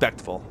more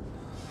respectful.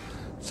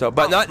 So,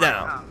 but not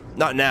now.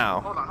 Not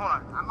now. Hold on.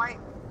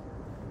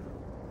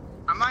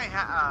 I might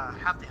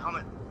have the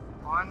helmet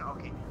on.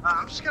 Okay.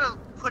 I'm just gonna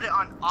put it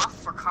on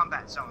off for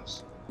combat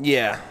zones.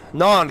 Yeah,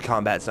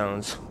 non-combat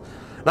zones.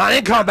 Not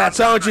in combat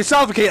zones, you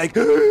suffocate like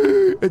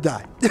and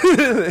die.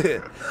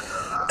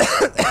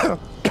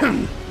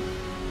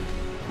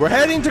 We're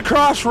heading to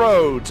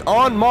Crossroads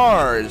on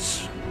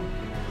Mars.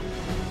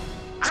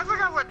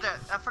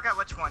 I forgot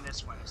which one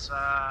this one is.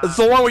 It's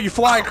the one where you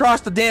fly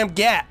across the damn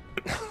gap.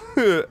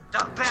 The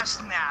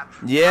best map.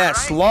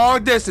 Yes, Alright?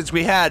 long distance.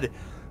 We had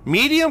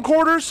medium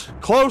quarters,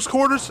 close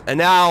quarters, and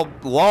now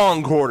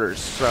long quarters.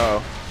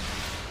 So,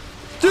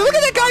 dude, look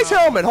at that guy's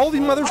helmet. Holy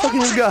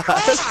motherfucking god.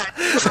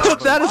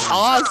 That is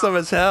awesome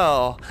as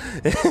hell.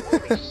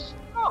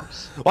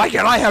 Why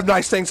can't I have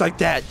nice things like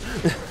that?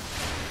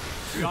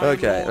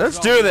 Okay, let's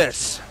do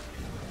this.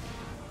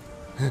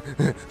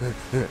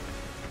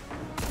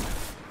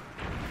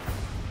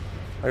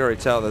 I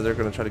already tell that they're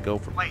gonna try to go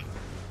for Wait,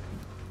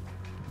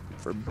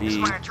 for this is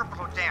B. my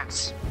interpretal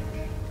dance.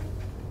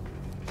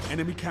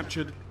 Enemy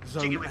captured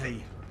Zone with A.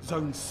 it.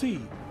 Zone C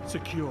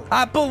secure.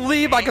 I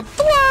believe I can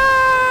fly.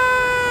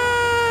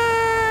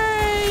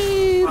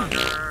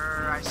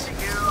 Fucker, I see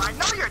you. I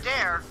know you're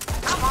there.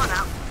 Come on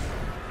out.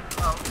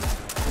 Oh.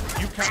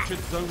 You captured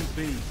Zone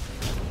B.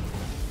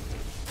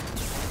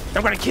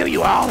 I'm gonna kill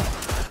you all.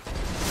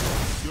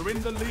 You're in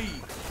the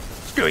lead.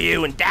 Screw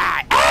you and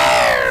die.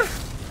 Ah!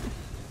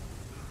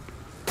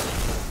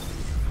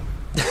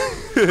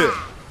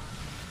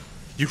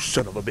 You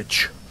son of a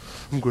bitch.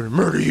 I'm gonna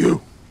murder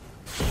you.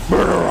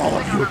 Murder all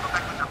of you.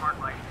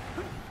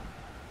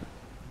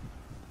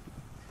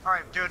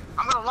 Alright, dude.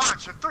 I'm gonna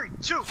launch in 3,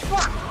 2,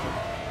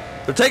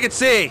 1. They're taking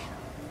C.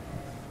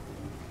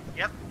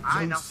 Yep, I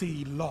Zone know.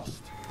 C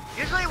lost.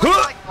 Usually when you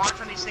like launch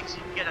on these things,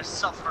 you get a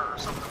sulfur or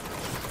something.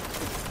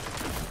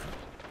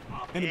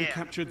 Enemy Yeah.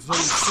 captured Zone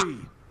C.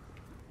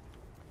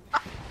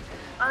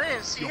 I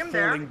didn't see You're him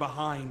there. falling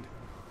behind.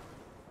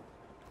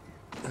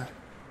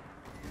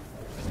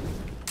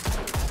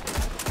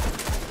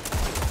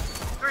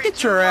 Three, Get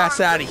two, your ass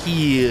one. out of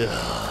here.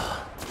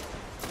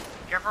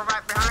 Careful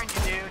right behind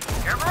you, dude.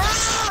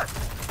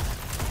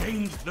 Careful!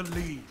 Gained the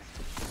lead.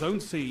 Zone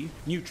C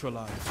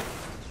neutralized.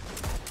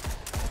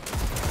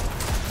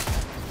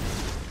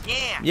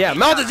 Yeah. Yeah, he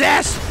melt got his it.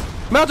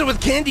 ass. Melt it with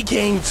candy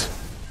canes.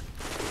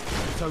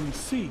 Zone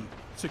C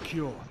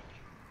secure.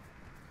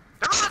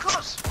 They're really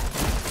close.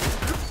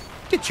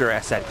 Get your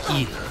ass out of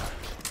here.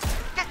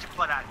 Get your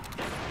butt out of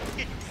here.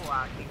 Get your butt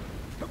out of here.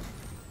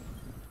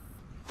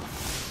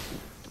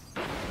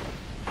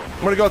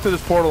 I'm gonna go through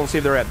this portal and see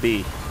if they're at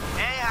B.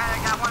 Hey,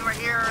 I got one right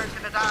here. It's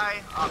gonna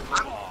die. Oh,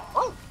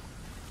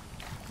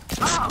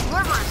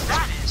 whoever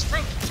that is,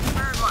 thank you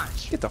very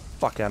much. Get the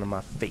fuck out of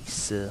my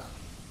face,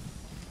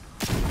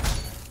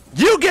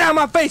 You get out of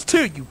my face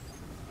too, you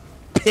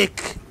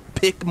pick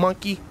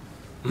monkey.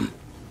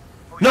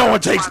 No one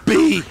takes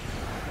B.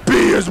 B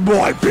is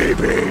my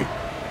baby.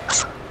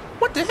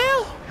 What the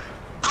hell?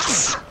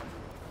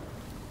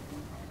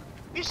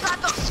 He's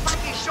got those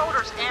spiky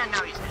shoulders, and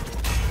now he's dead.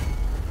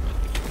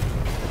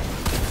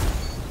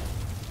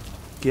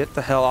 Get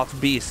the hell off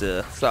B,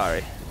 sir.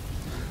 Sorry.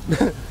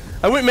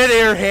 I went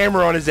mid-air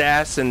hammer on his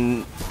ass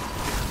and...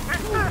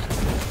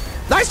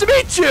 Nice to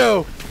meet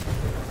you!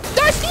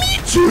 Nice to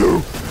meet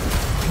you!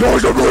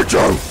 Nice to meet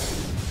you!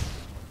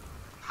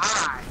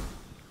 Hi.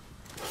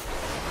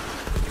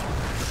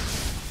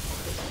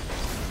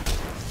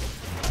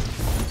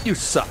 You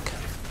suck.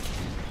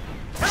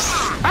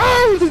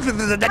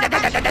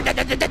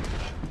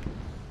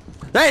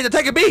 Hey, they're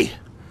taking B!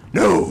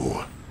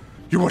 No!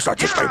 You must not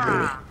take my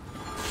baby.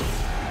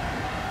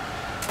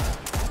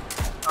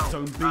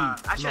 Zone B I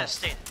should have lost.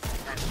 stayed.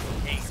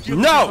 A.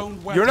 No!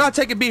 You're not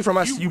taking B from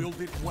us, You you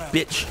wield it well.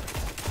 bitch.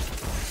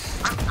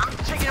 I'm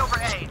taking over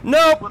A.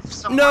 Nope! With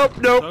someone. Nope,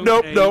 nope, Zone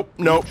nope, A nope, nope,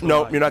 nope.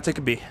 neutralized. You're not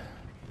taking B.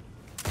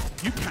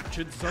 You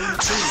captured Zone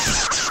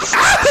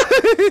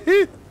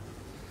B.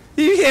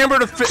 He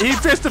hammered he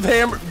fist of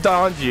hammer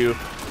donned you.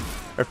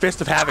 Or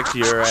fist of havoc to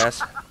your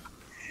ass.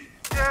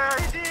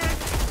 Yeah, he did.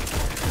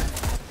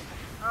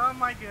 Oh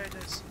my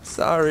goodness.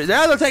 Sorry.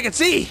 Now they're taking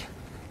C!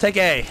 Take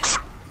A.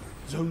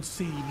 Zone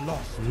C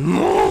lost.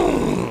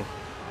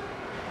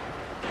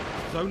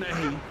 Zone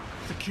A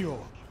secure.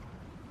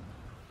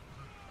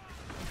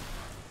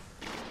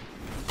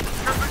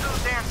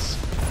 Perfect dance.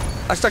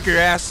 I stuck your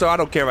ass, so I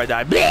don't care if I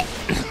die. Blech.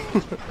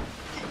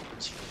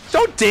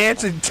 Don't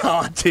dance and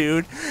taunt,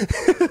 dude.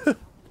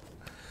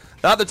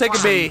 Now they're taking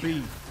Zone B.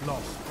 B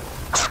lost.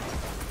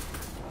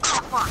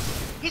 Oh fuck.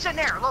 He's in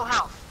there, low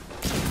health.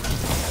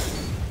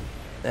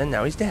 And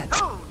now he's dead.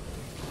 Oh!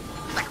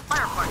 Like a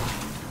fire punch.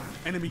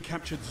 Enemy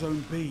captured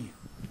Zone B.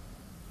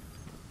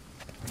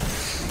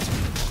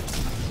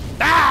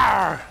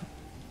 Ah!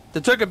 They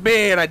took a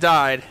B and I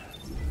died.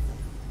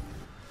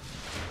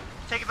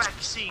 Take it back,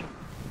 C.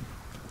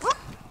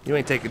 You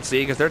ain't taking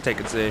C because they're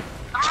taking C.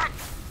 Ah!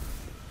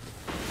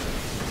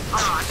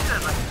 Oh, I should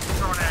have like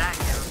thrown it at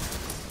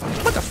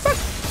you. What the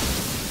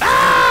fuck?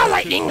 Ah!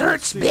 Lightning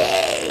hurts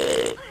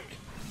me!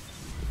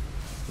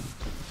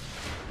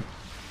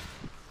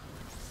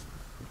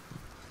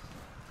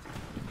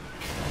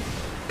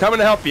 Coming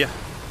to help you.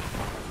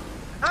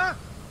 Huh?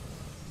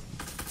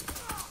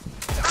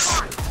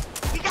 Come on!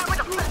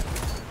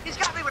 He's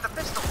got me with a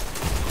pistol.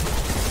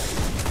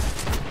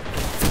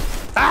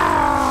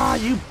 Ah!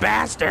 You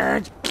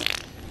bastard!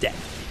 Dead.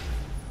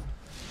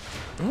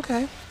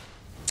 Okay.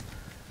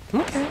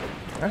 Okay.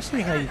 I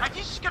see how you. Are you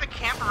just gonna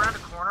camp around the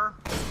corner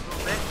a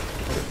little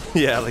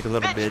bit? Yeah, like a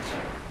little bitch.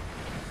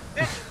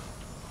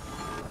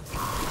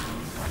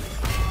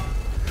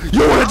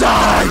 You wanna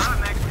die?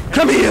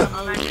 Come here!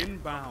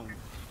 Inbound.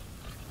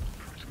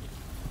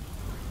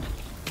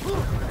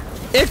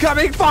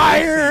 Incoming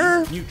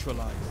fire!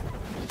 Neutralized.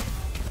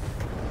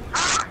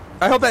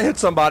 I hope that hits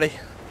somebody.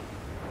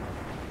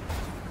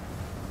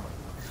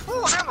 Ooh,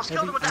 I almost killed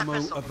Heavy him with that ammo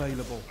pistol.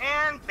 available.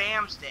 And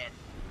Bam's dead.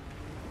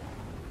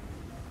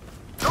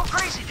 Go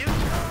crazy, dude.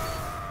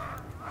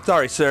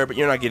 Sorry, sir, but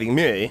you're not getting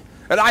me.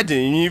 And I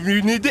didn't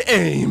even need to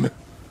aim.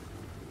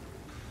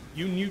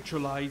 You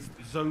neutralized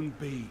Zone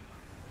B.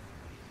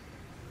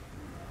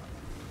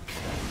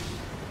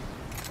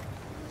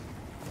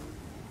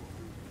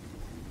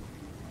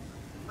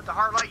 With the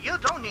hard light, you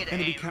don't need to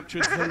Enemy aim.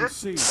 captured Zone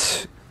C.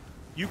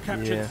 You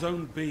captured Yeah.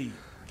 Zone B.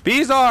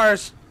 B's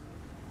ours.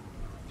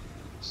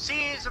 C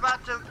is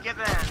about to give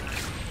in.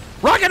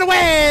 Rocket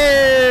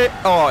away!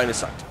 Oh, and it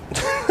sucked.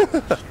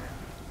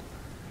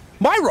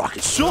 My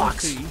rocket Zone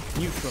sucks. C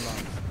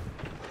neutralized.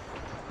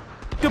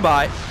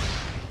 Goodbye.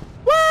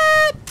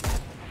 What?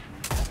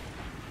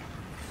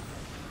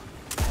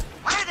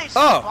 Why did they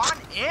Oh.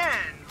 spawn in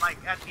like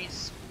at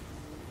these?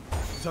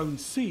 Zone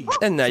C.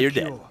 And now you're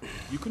secure.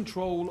 You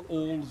control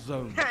all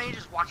zones. You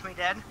just watch me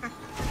dead.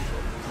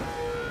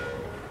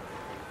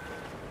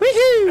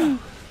 Woohoo!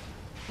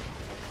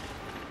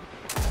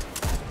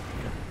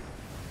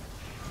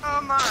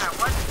 Oh my,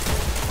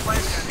 what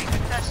is gonna be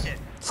contested?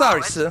 Sorry,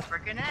 oh, it's sir.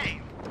 Freaking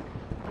A.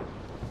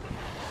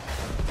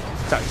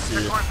 Sorry,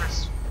 They're sir. going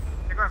for.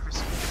 They're going for.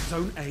 C.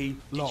 Zone A Did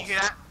lost. you hear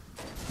that?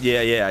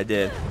 Yeah, I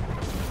did.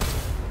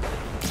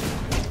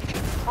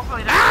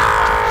 Hopefully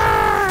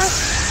that.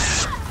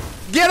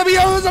 Get him,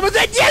 yo! Someone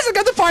said, yes, I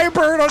got the fire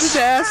burn on his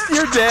ass.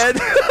 You're dead.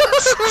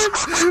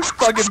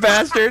 Fucking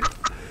bastard.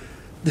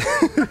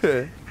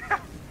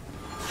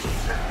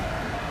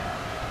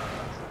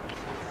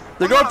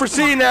 They're going for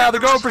C now. They're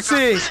going for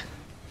C.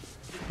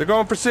 They're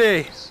going for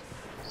C.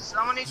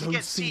 Someone needs to Zone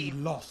get C C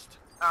lost.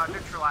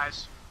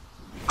 neutralized.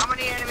 How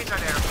many enemies are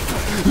there?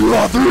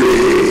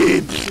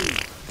 Three.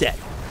 Dead.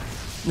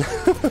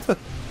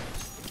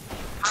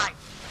 Hi.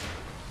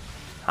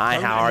 Hi,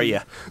 how are you?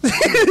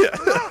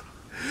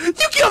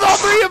 You killed all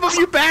three of them,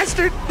 you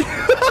bastard!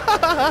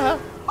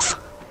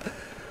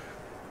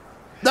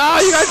 No,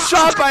 you got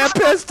shot by a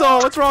pistol.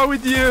 What's wrong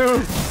with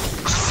you?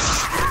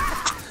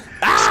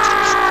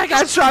 Ah! I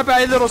got shot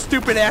by a little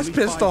stupid ass Only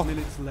 5 pistol.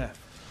 minutes left.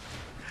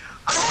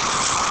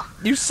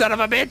 You son of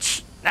a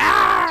bitch!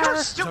 Ah!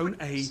 Zone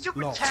A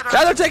Stupid lost. tether.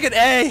 Now they're taking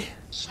A.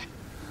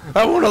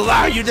 I won't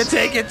allow you to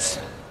take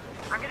it.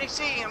 I'm getting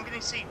C. I'm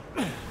getting C.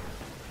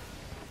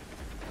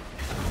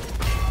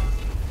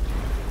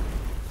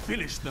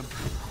 Finish them.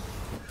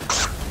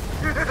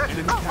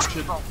 Enemy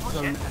captured Oh, okay.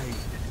 Zone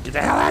A. Get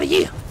the hell out of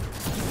here!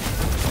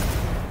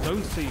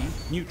 Zone C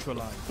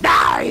neutralized. Die!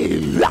 I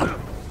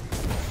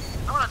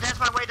want to dance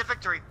my way to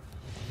victory.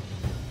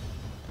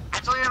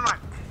 Actually, never mind.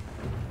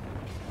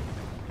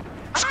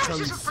 Ah, Zone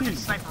she's a C freaking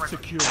sniper rifle.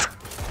 secure.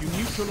 You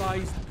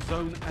neutralized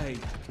Zone A.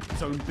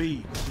 Zone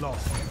B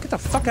lost. Get the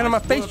fuck out of my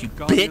face, you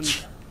Guardian.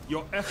 bitch!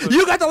 Your efforts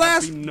You got the have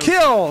last been noticed.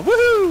 kill!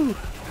 Woohoo!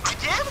 I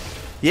did?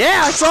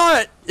 Yeah, I saw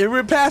it. It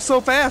went past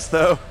so fast,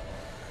 though.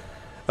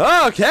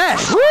 Okay.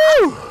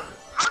 Woo!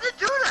 How did it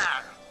do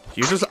that?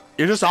 You just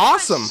You're just Did I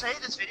awesome. Say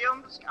this video.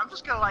 I'm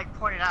just gonna like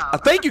point it out. I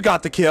think you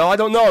got the kill. I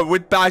don't know. It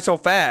went by so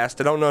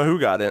fast. I don't know who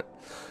got it.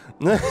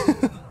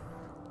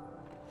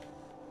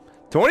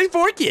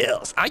 24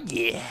 kills. Oh,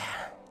 yeah.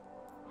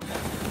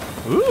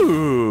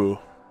 Ooh.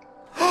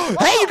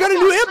 Hey, you got a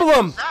new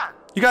emblem. What's that?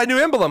 You got a new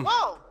emblem.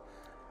 Whoa!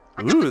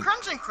 I got Ooh. the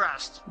Crimson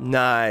Crest.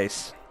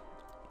 Nice.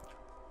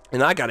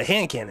 And I got a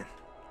hand cannon.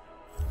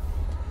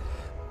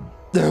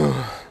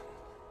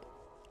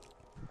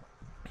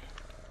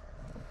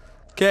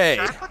 Okay.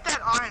 Should I put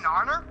that on in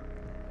honor,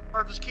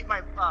 or just keep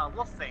my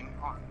wolf thing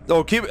on?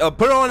 Oh, keep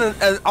put it on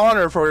an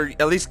honor for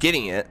at least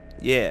getting it.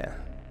 Yeah.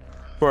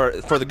 For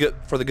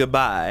the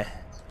goodbye.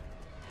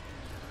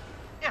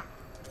 Yeah.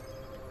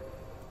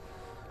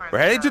 Alright, We're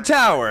heading to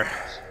tower.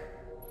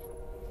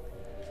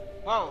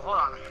 Whoa, hold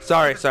on.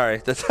 Sorry,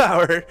 the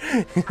tower.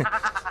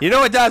 You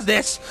know it does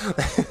this.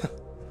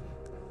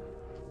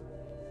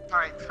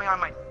 Alright, put on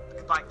my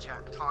goodbye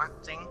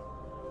taunt thing.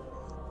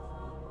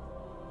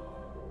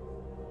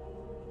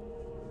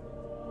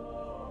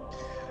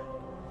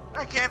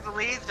 I can't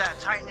believe that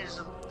Titan is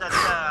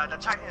the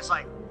Titan is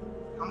like,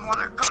 I'm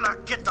gonna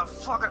get the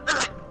fucker.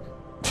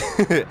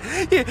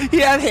 He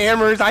had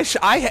hammers.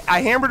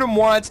 I hammered him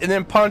once and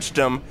then punched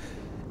him,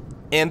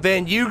 and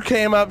then you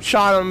came up,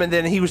 shot him, and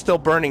then he was still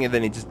burning, and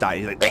then he just died.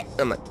 He's like,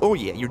 I'm like, oh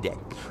yeah, you're dead.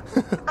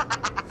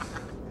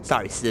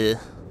 Sorry, sir.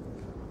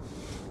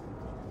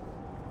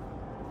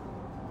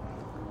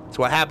 That's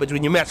what happens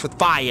when you mess with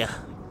fire.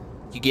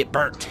 You get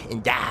burnt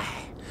and die.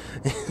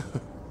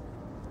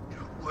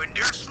 When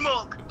there's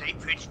smoke, they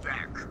pitch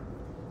back.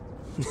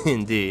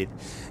 Indeed.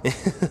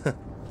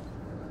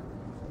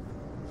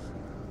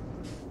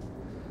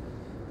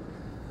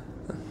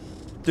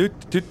 Do.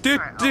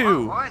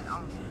 Alright,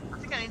 I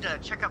think I need to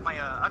check out my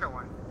other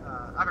one,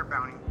 other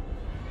bounty.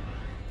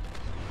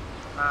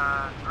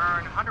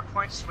 Earn 100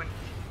 points when.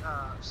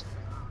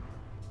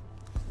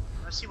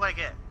 Let's see what I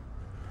get.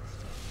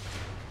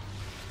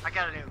 I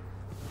got a new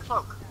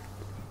cloak.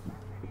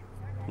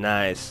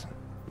 Nice.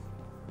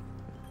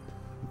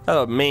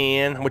 Oh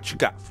man, what you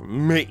got for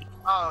me?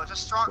 Oh, it's a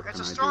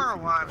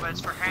stronger one, but it's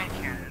for hand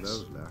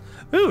cannons.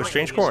 Ooh, Wait,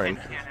 strange use corn.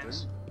 hand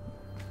cannons.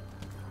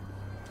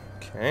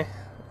 Okay.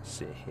 Let's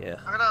see here.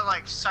 I'm gonna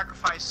like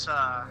sacrifice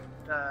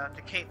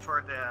the cape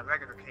for the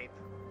regular cape.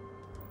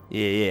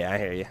 Yeah, I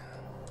hear you.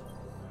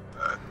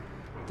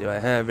 Do I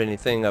have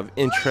anything of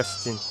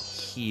interest in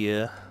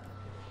here?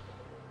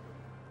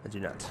 I do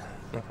not.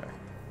 Okay.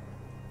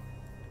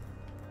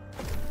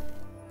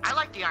 I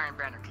like the Iron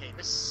Banner cape.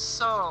 It's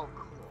so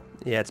cool.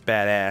 Yeah, it's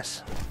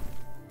badass.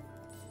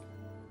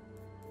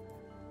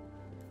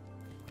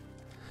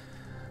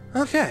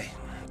 Okay,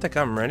 I think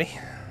I'm ready.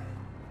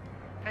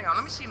 Hang on,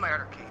 let me see my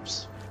other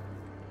capes.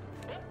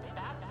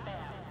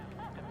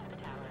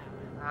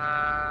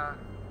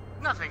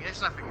 Nothing.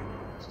 It's nothing.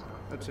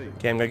 Let's see.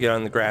 Okay, I'm gonna get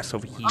on the grass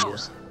over here. Oh,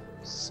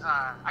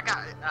 I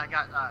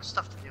got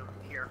stuff to do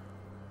here.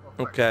 Real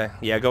quick. Okay,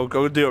 yeah, go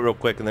do it real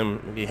quick, and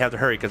then you have to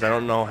hurry because I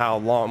don't know how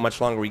much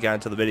longer we got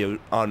until the video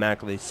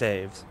automatically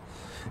saves.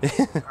 All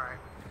right.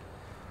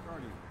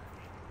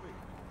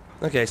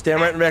 Okay, stand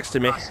right next to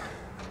me.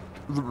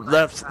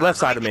 Left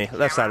side of me.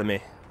 Left side of me.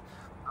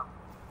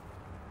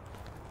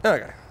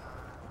 Okay.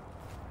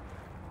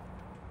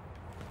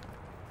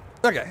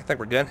 Okay, I think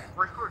we're good.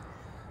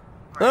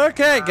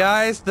 Okay,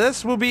 guys,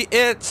 this will be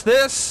it.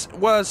 This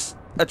was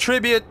a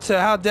tribute to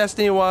how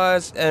Destiny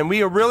was, and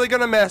we are really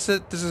gonna mess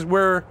it. This is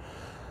where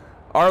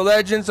our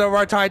Legends of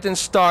our Titans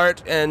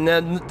start, and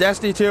then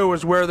Destiny 2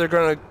 is where they're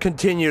gonna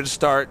continue to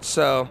start.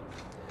 So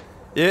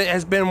it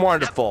has been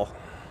wonderful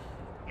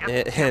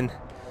and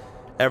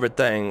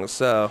everything.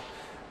 So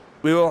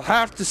we will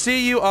have to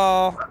see you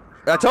all.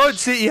 I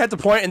told you you had to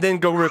point and then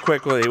go real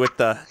quickly with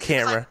the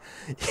camera.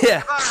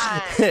 Yeah,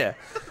 yeah.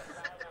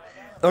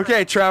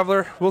 Okay,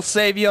 Traveler, we'll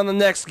save you on the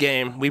next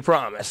game. We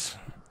promise.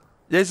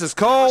 This is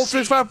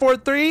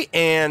Cole6543,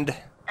 and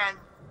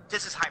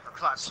this is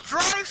Hypercloud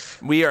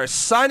Strife. we are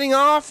signing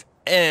off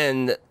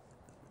and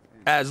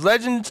as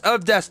Legends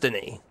of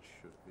Destiny.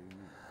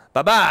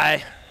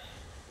 Bye-bye.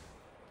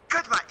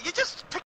 Goodbye. You just picked